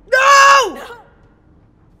 No!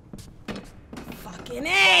 Fucking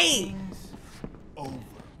A! Things over.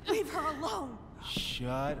 Leave her alone!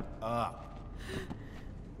 Shut up.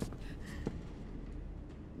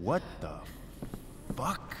 What the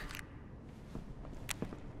fuck?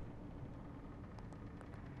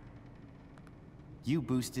 You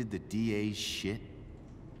boosted the DA's shit?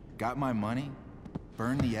 Got my money?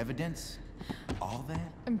 Burned the evidence? All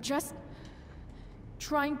that? I'm just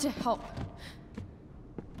trying to help.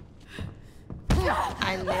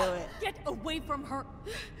 I knew it. Get away from her!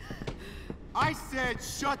 I said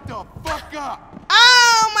shut the fuck up!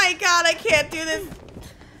 Oh my god, I can't do this.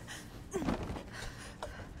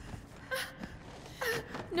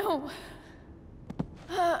 No.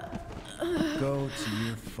 Go to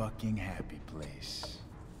your fucking happy place.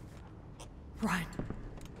 Run.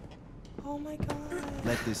 Oh my god.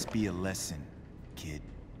 Let this be a lesson, kid.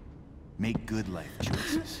 Make good life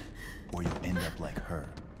choices, or you'll end up like her.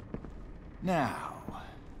 Now,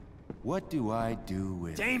 what do I do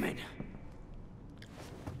with... Damon!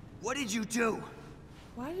 What did you do?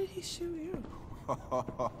 Why did he shoot you?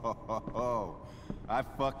 I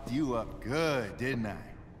fucked you up good, didn't I?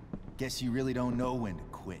 Guess you really don't know when to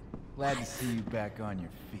quit. Glad to see you back on your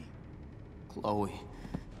feet. Chloe.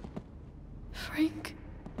 Frank.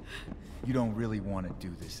 You don't really want to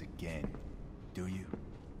do this again, do you?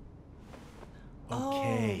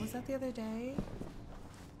 Okay. Oh, was that the other day?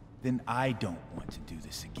 Then I don't want to do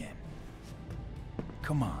this again.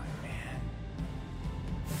 Come on, man.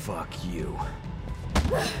 Fuck you.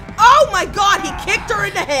 Oh my god, he kicked her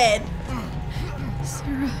in the head.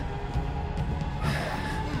 Sarah.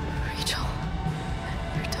 Rachel.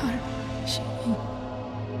 Your daughter.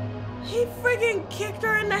 He freaking kicked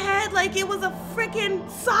her in the head like it was a freaking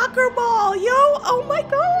soccer ball, yo. Oh my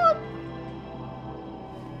god.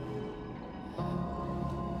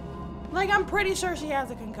 Like, I'm pretty sure she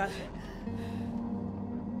has a concussion.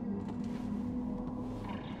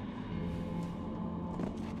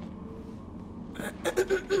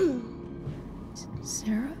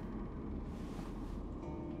 Sarah?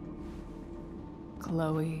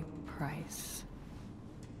 Chloe Price.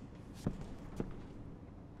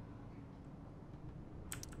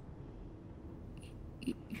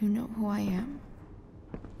 You know who I am?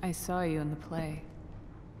 I saw you in the play.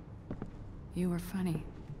 You were funny.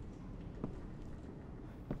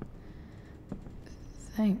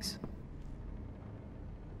 Thanks.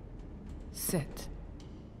 Sit.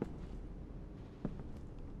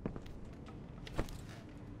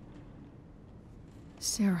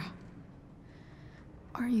 Sarah.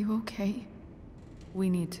 Are you okay? We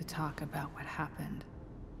need to talk about what happened.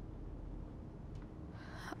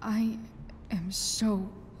 I am so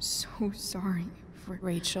sorry for...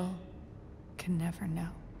 Rachel can never know.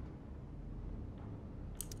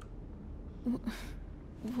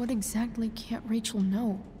 What exactly can't Rachel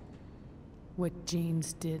know? What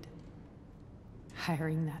James did.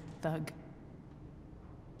 Hiring that thug.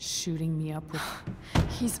 Shooting me up with...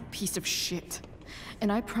 He's a piece of shit.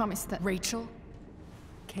 And I promise that... Rachel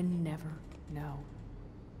can never know.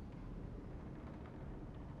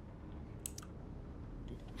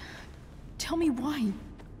 Tell me why.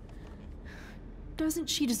 Doesn't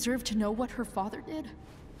she deserve to know what her father did?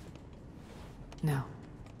 No.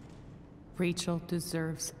 Rachel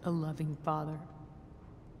deserves a loving father.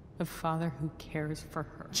 A father who cares for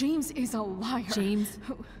her. James is a liar. James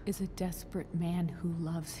is a desperate man who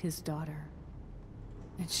loves his daughter.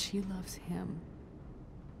 And she loves him.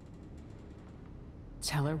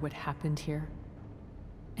 Tell her what happened here,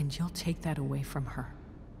 and you'll take that away from her.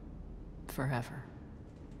 Forever.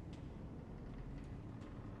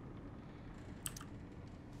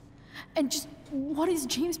 And just what is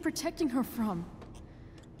James protecting her from?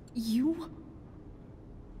 You?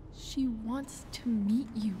 She wants to meet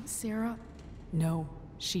you, Sarah. No,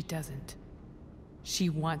 she doesn't. She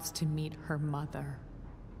wants to meet her mother.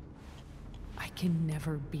 I can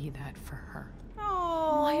never be that for her.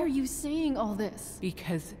 Oh. Why are you saying all this?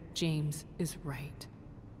 Because James is right.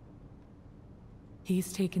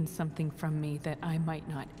 He's taken something from me that I might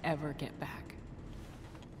not ever get back.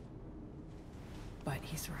 But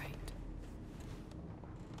he's right.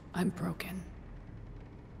 I'm broken.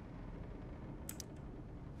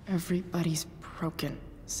 Everybody's broken,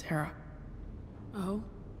 Sarah. Oh?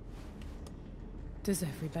 Does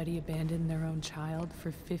everybody abandon their own child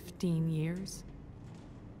for 15 years?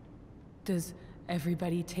 Does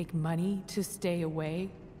everybody take money to stay away?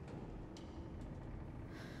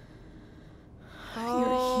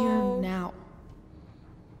 You're here now.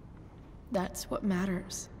 That's what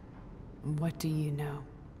matters. What do you know?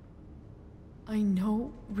 I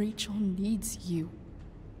know Rachel needs you.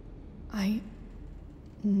 I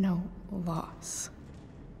know loss.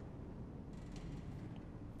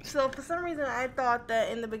 So for some reason I thought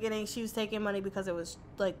that in the beginning she was taking money because it was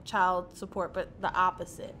like child support, but the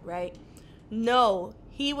opposite, right? No,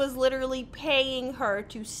 he was literally paying her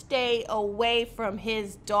to stay away from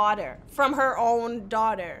his daughter, from her own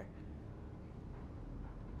daughter.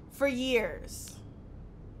 for years.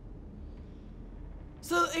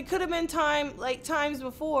 So it could have been times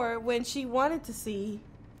before when she wanted to see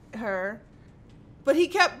her, but he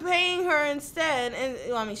kept paying her instead, and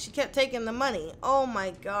well, I mean, she kept taking the money. Oh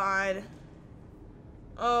my god.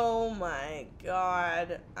 Oh my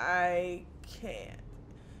god. I can't.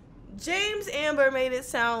 James Amber made it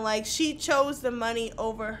sound like she chose the money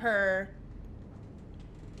over her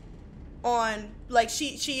on, like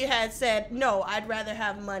she had said, no, I'd rather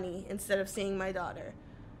have money instead of seeing my daughter.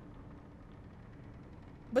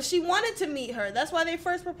 But she wanted to meet her. That's why they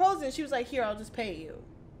first proposed, and she was like, here, I'll just pay you.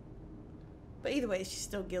 But either way, she's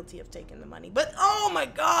still guilty of taking the money. But oh my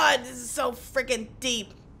god, this is so freaking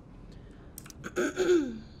deep.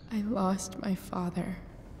 I lost my father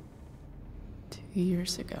 2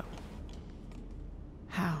 years ago.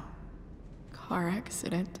 How? Car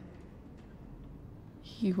accident.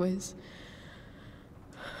 He was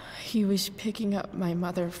picking up my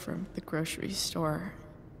mother from the grocery store,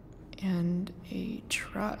 and a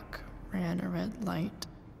truck ran a red light,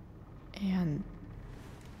 and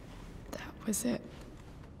that was it.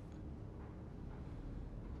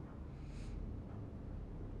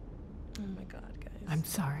 Oh my god, guys. I'm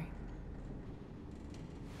sorry.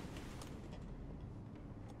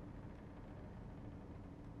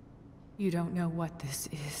 You don't know what this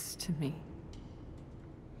is to me.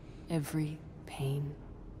 Every pain,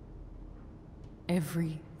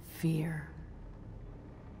 every fear,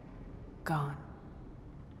 gone.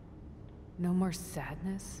 No more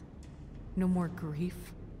sadness, no more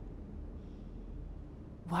grief.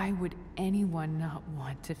 Why would anyone not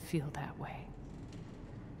want to feel that way?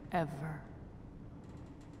 Ever.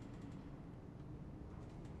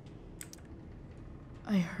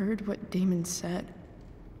 I heard what Damon said.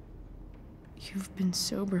 You've been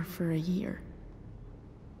sober for a year.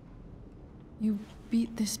 You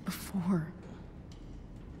beat this before.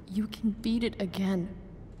 You can beat it again.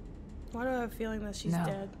 Why do I have a feeling that she's No.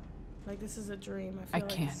 dead? Like this is a dream. I I feel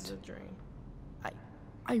like can't. this is a dream.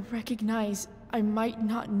 I recognize I might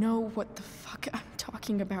not know what the fuck I'm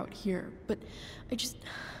talking about here, but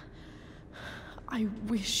I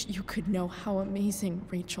wish you could know how amazing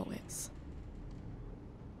Rachel is.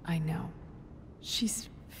 I know. She's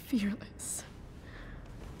fearless.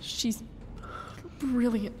 She's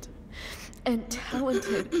brilliant and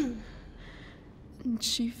talented. And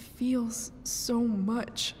she feels so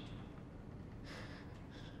much.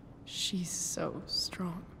 She's so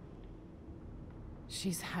strong.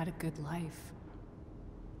 She's had a good life.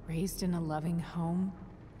 Raised in a loving home,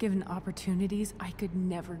 given opportunities I could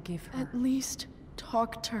never give her. At least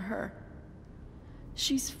talk to her.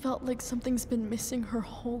 She's felt like something's been missing her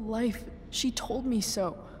whole life. She told me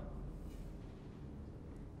so.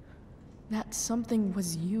 That something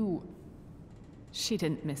was you. She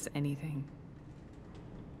didn't miss anything.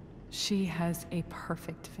 She has a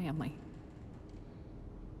perfect family.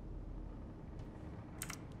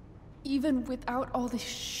 Even without all this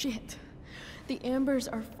shit, the Ambers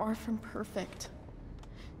are far from perfect.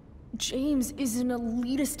 James is an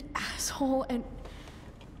elitist asshole,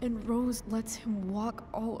 and Rose lets him walk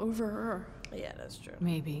all over her. Yeah, that's true.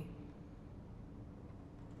 Maybe.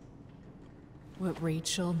 What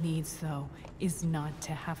Rachel needs, though, is not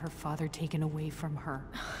to have her father taken away from her.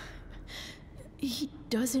 He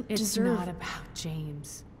doesn't It's deserve... not about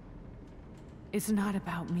James. It's not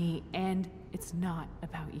about me, and it's not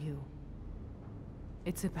about you.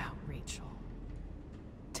 It's about Rachel.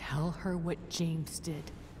 Tell her what James did,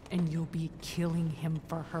 and you'll be killing him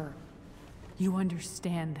for her. You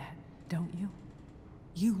understand that, don't you?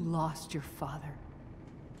 You lost your father.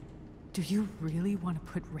 Do you really want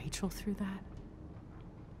to put Rachel through that?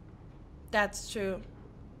 That's true.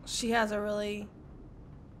 She has a really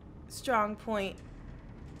strong point.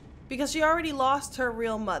 Because she already lost her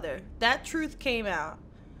real mother. That truth came out.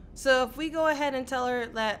 So if we go ahead and tell her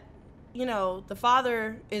that, you know, the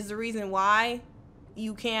father is the reason why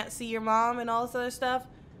you can't see your mom and all this other stuff,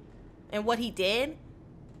 and what he did,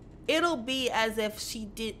 it'll be as if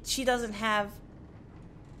she doesn't have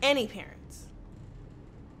any parents.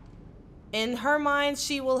 In her mind,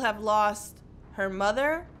 she will have lost her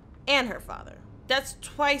mother and her father. That's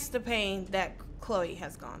twice the pain that Chloe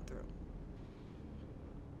has gone through.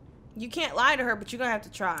 You can't lie to her, but you're gonna have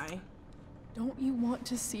to try. Don't you want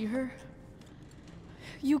to see her?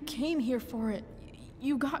 You came here for it.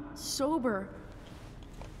 You got sober.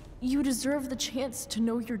 You deserve the chance to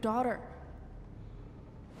know your daughter.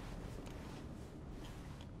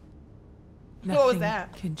 What was Nothing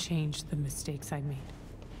that? can change the mistakes I made.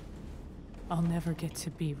 I'll never get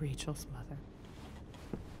to be Rachel's mother.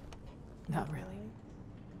 Not really.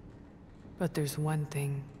 But there's one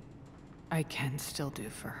thing I can still do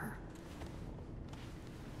for her.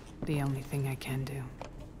 The only thing I can do.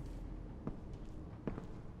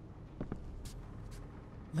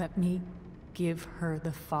 Let me give her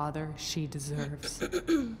the father she deserves.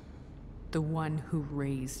 The one who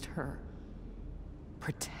raised her,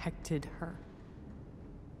 protected her.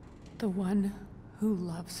 The one who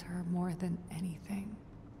loves her more than anything.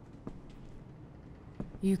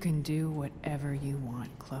 You can do whatever you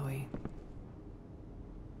want, Chloe.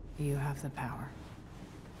 You have the power.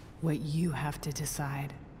 What you have to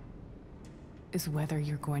decide is whether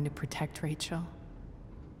you're going to protect Rachel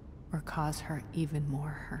or cause her even more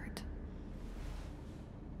hurt.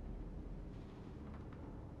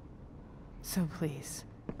 So please,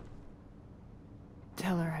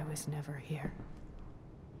 tell her I was never here.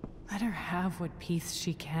 Let her have what peace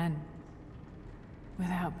she can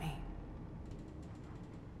without me.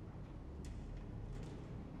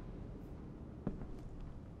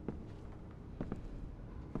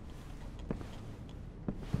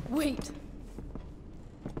 Wait.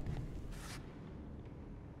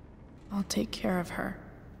 I'll take care of her,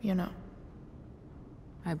 you know.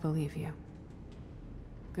 I believe you.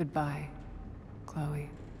 Goodbye, Chloe.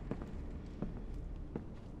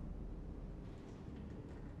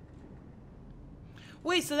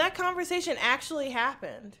 Wait, so that conversation actually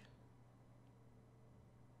happened?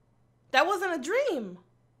 That wasn't a dream.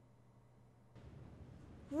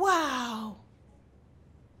 Wow.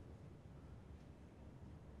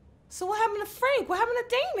 So what happened to Frank? What happened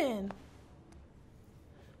to Damon?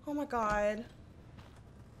 Oh my God.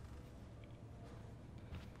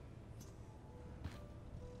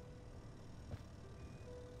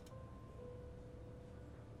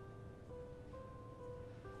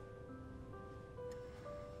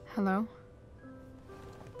 Hello?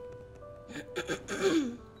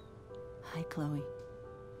 Hi, Chloe.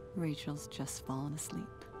 Rachel's just fallen asleep.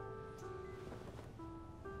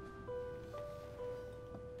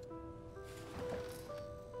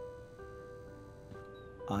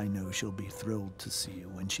 I know she'll be thrilled to see you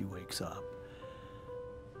when she wakes up.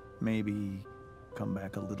 Maybe come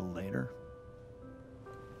back a little later?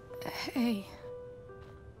 Hey.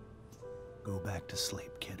 Go back to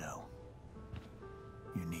sleep, kiddo.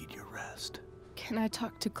 You need your rest. Can I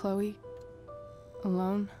talk to Chloe?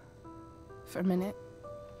 Alone? For a minute?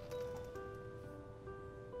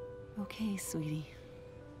 Okay, sweetie.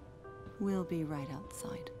 We'll be right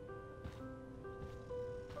outside.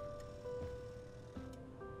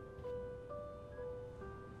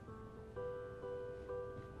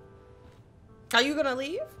 Are you gonna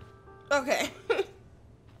leave? Okay.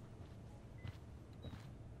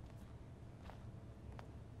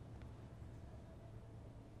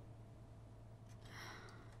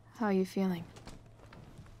 How are you feeling?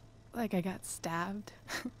 Like I got stabbed?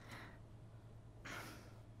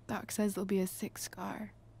 Doc says there'll be a sick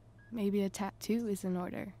scar. Maybe a tattoo is in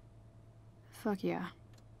order. Fuck yeah.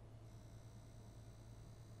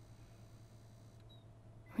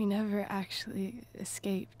 We never actually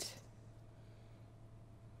escaped,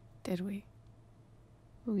 did we?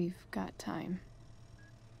 We've got time.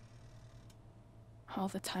 All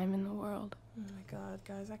the time in the world. Oh my God,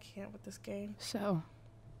 guys, I can't with this game. So,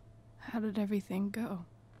 how did everything go?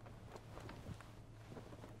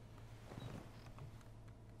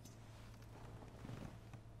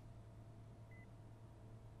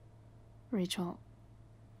 Rachel,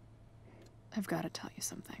 I've got to tell you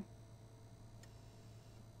something.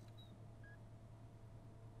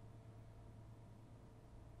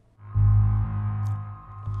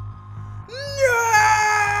 No!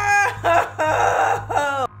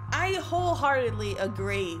 I wholeheartedly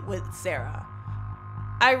agree with Sarah.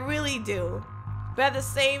 I really do. But at the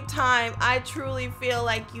same time, I truly feel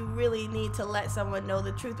like you really need to let someone know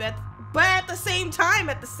the truth. But at the same time,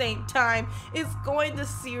 it's going to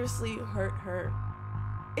seriously hurt her.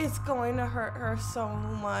 It's going to hurt her so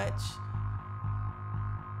much.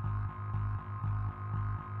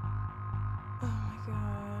 Oh my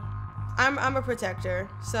God. I'm a protector.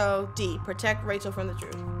 So D, protect Rachel from the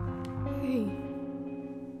truth. Hey.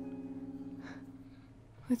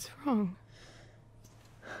 What's wrong?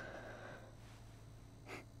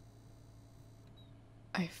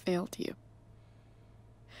 I failed you.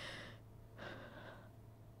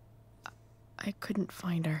 I couldn't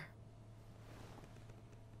find her.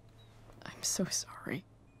 I'm so sorry.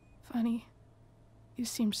 Funny. You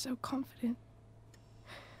seemed so confident.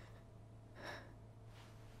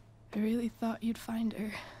 I really thought you'd find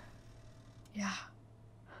her. Yeah.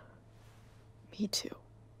 Me too.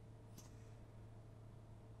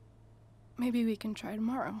 Maybe we can try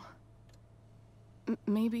tomorrow.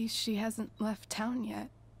 Maybe she hasn't left town yet.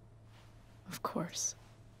 Of course.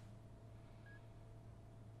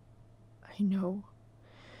 I know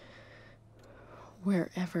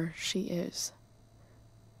wherever she is,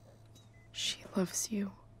 she loves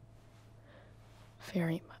you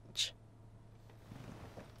very much.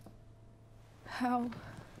 How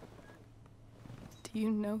do you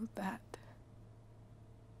know that?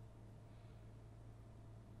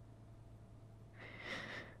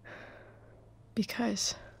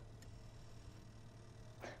 Because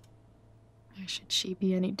why should she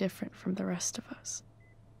be any different from the rest of us?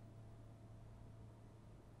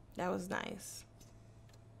 That was nice.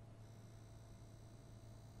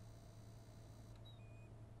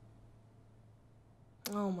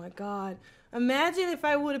 Oh my god. Imagine if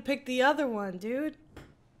I would have picked the other one, dude.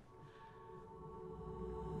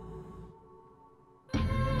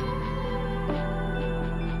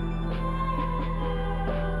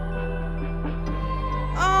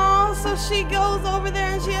 Oh, so she goes over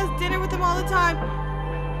there and she has dinner with him all the time.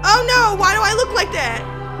 Oh no, why do I look like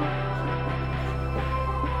that?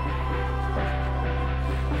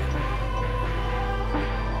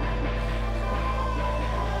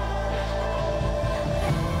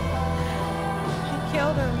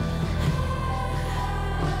 Killed him.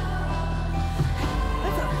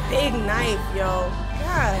 That's a big knife, yo.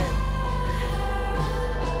 God.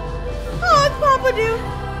 Oh, it's Pompadour.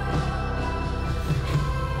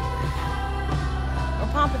 Or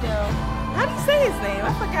Pompadour. How do you say his name? I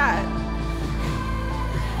forgot.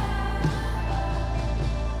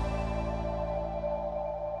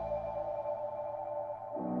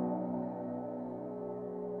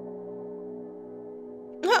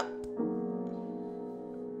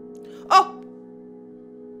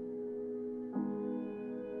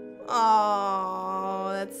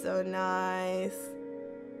 Oh, that's so nice.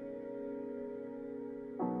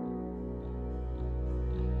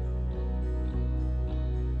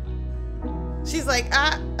 She's like,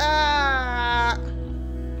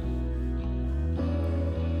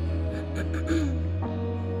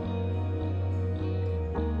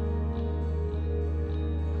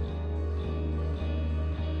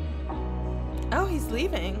 Oh, he's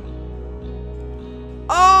leaving.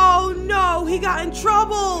 Oh no, he got in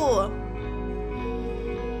trouble.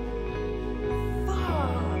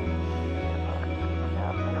 Fuck.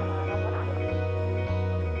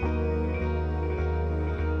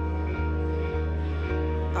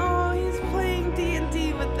 Oh, he's playing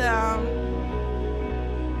D&D with them.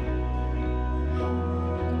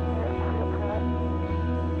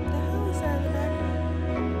 What the hell is that in the background?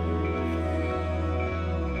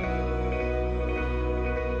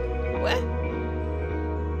 What?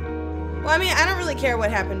 Well, I mean, I don't really care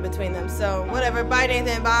what happened between them, so whatever. Bye,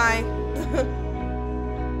 Nathan. Bye.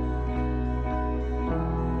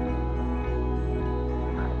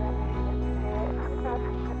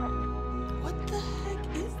 What the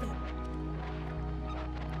heck is that?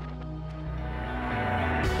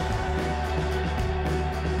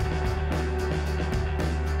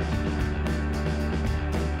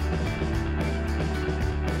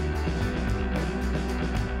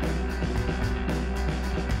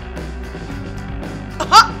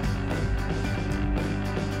 Aha!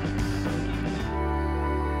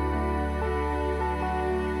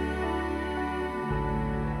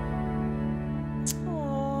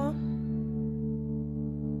 Aww.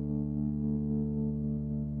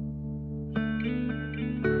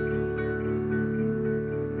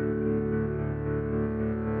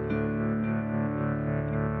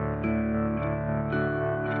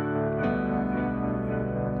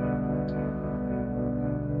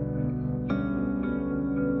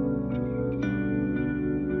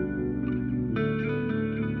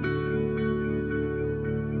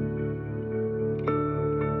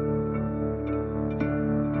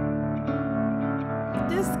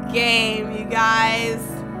 This game, you guys.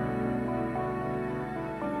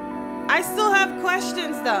 I still have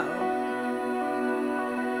questions though.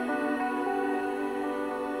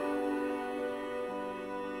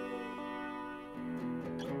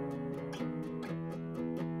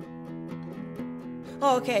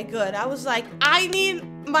 Okay, good. I was like, I need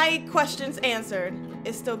my questions answered.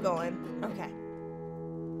 It's still going. Okay.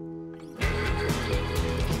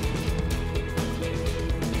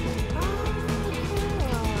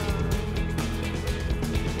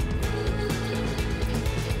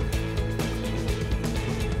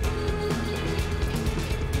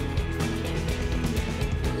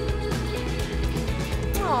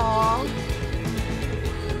 Aww.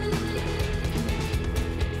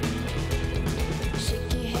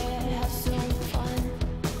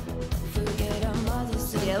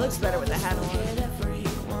 Yeah, it looks better with the hat on.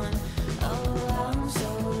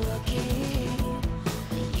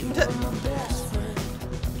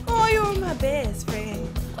 Oh, you're my best friend.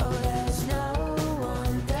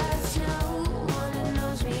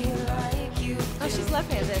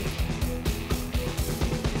 left-handed.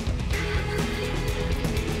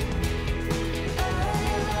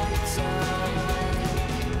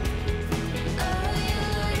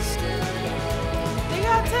 They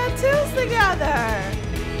got tattoos together.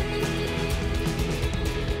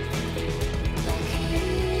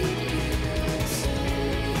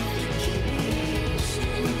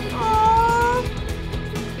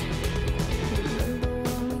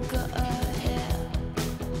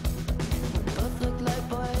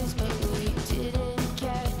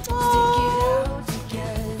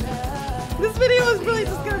 This video is really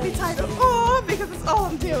just gonna be titled "Oh" because it's all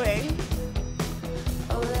I'm doing.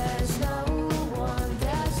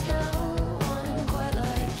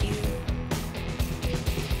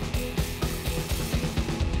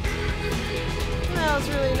 That was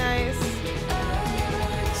really nice.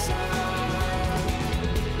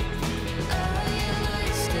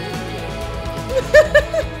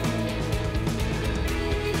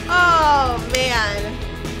 Oh man,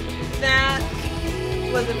 that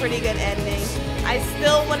was a pretty good ending. I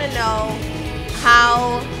still want to know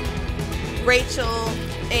how Rachel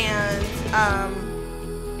and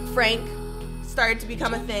Frank started to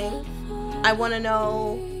become a thing. I want to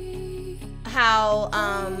know how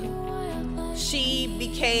she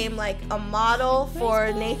became like a model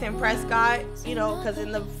for Nathan Prescott, you know, because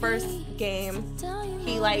in the first game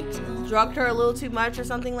he like drugged her a little too much or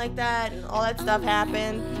something like that, and all that stuff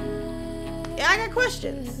happened. Yeah, I got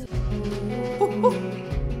questions.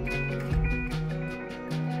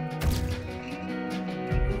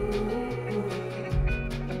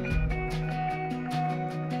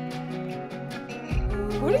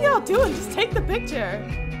 What are y'all doing? Just take the picture.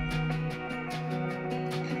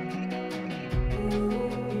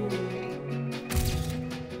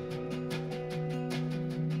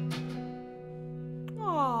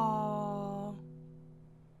 Aww.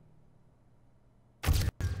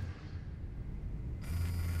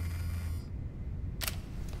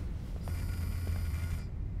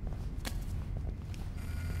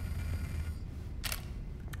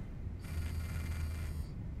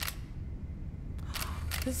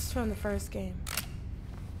 This is from the first game.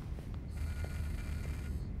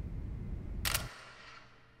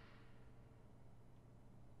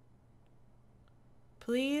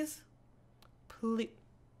 Please? Please.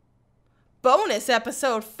 Bonus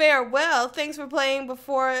episode, farewell. Thanks for playing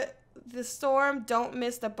Before the Storm. Don't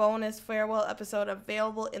miss the bonus farewell episode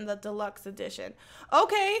available in the deluxe edition.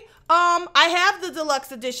 Okay, I have the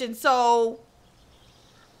deluxe edition, so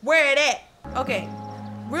where it at? Okay.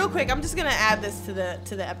 Real quick, I'm just gonna add this to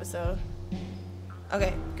the episode.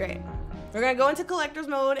 Okay, great. We're gonna go into collector's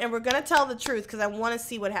mode and we're gonna tell the truth because I want to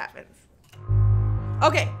see what happens.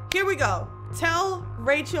 Okay, here we go. Tell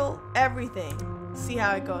Rachel everything. See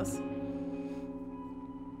how it goes.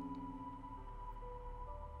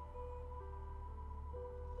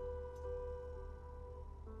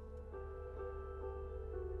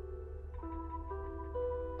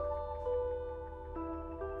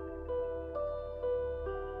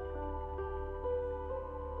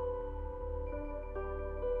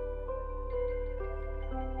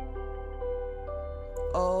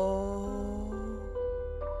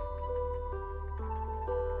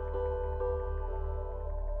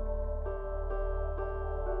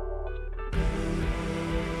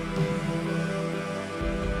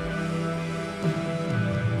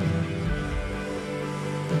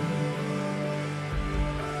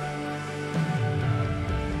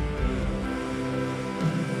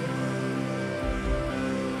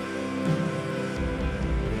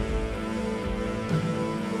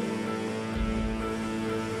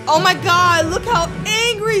 Oh my god, look how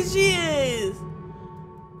angry she is!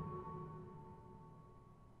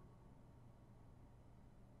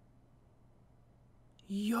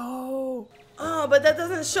 Yo. Oh, but that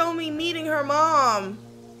doesn't show me meeting her mom.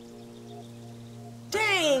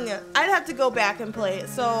 Dang, I'd have to go back and play it.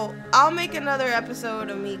 So I'll make another episode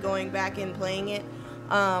of me going back and playing it,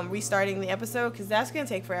 restarting the episode, because that's gonna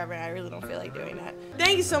take forever and I really don't feel like doing that.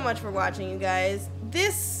 Thank you so much for watching, you guys.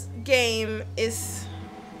 This game is...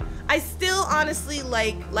 I still honestly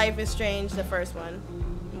like Life is Strange, the first one,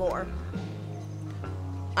 more.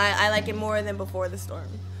 I like it more than Before the Storm.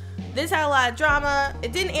 This had a lot of drama.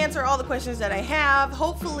 It didn't answer all the questions that I have.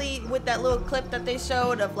 Hopefully with that little clip that they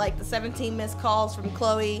showed of like the 17 missed calls from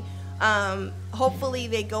Chloe, hopefully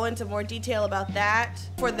they go into more detail about that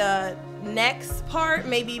for the next part,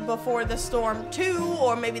 maybe Before the Storm 2,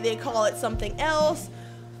 or maybe they call it something else.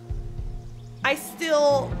 I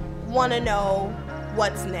still want to know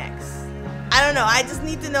what's next. I don't know. I just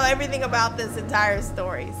need to know everything about this entire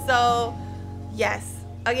story. So, yes.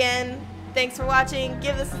 Again, Thanks for watching.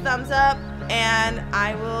 Give this a thumbs up, and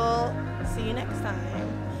I will see you next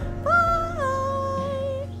time.